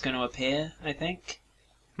time it's going to appear, I think.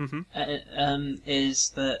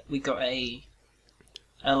 Is that we got a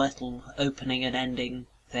little opening and ending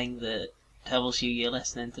thing that tells you're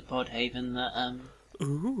listening to Podhaven. That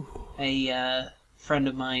Ooh. a friend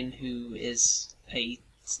of mine who is a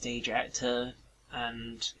stage actor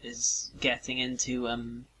and is getting into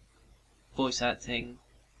voice acting,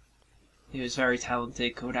 who is very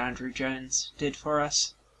talented, called Andrew Jones, did for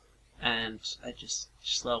us, and I just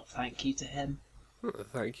a little thank you to him.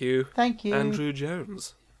 Thank you, Thank you. Andrew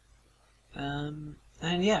Jones. And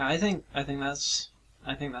yeah, I think that's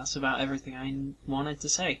about everything I wanted to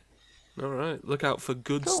say. All right, look out for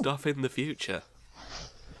good Cool. stuff in the future.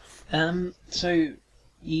 So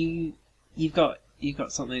you've got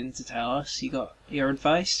something to tell us. You got your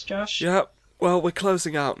advice, Josh? Yeah, well, we're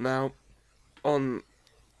closing out now on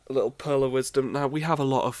a little pearl of wisdom. Now, we have a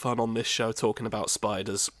lot of fun on this show talking about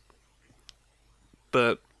spiders.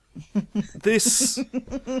 But this...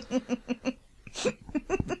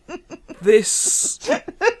 this...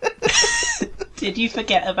 Did you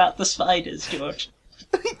forget about the spiders, George?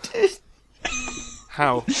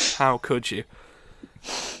 How could you?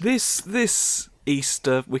 This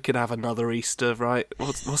Easter, we could have another Easter, right?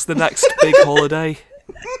 What's the next big holiday?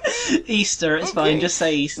 Easter, it's fine. Just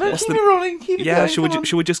say Easter. No, keep it rolling. Keep it Yeah, going. should we come on.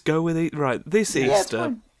 should we just go with it? Right, this Yeah, it's Easter,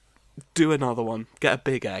 fine. do another one. Get a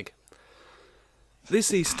big egg.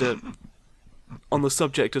 This Easter, on the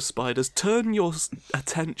subject of spiders, turn your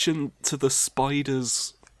attention to the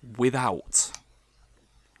spiders without.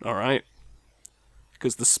 All right,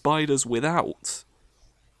 because the spiders without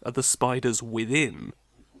are the spiders within,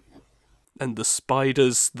 and the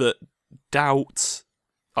spiders that doubt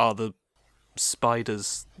are the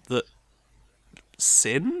spiders that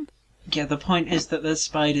sin. Yeah, the point is that there's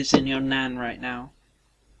spiders in your nan right now.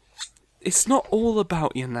 It's not all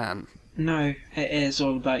about your nan. No, it is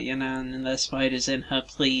all about your nan, and there's spiders in her.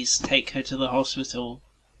 Please take her to the hospital.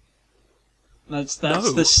 That's No.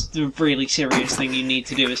 the really serious thing you need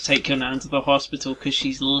to do is take your nan to the hospital because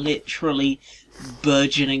she's literally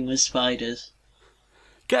burgeoning with spiders.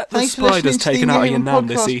 Get the Thanks for listening spiders to the taken out of your Inhuman nan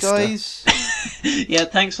this Podcast, Easter. guys. Yeah,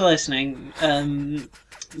 thanks for listening.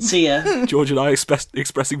 See ya. George and I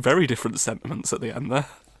expressing very different sentiments at the end there.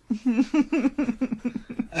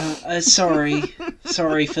 Sorry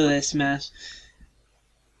for this mess.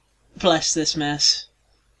 Bless this mess.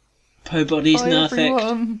 Po Body's Bye, Nerfic.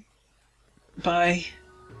 everyone. Bye.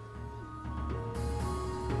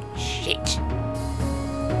 Shit.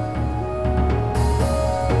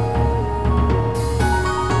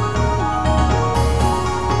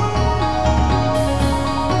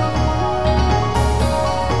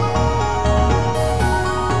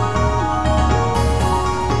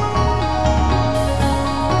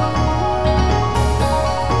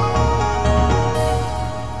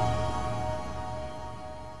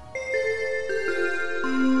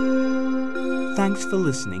 Thanks for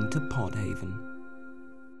listening to Podhaven.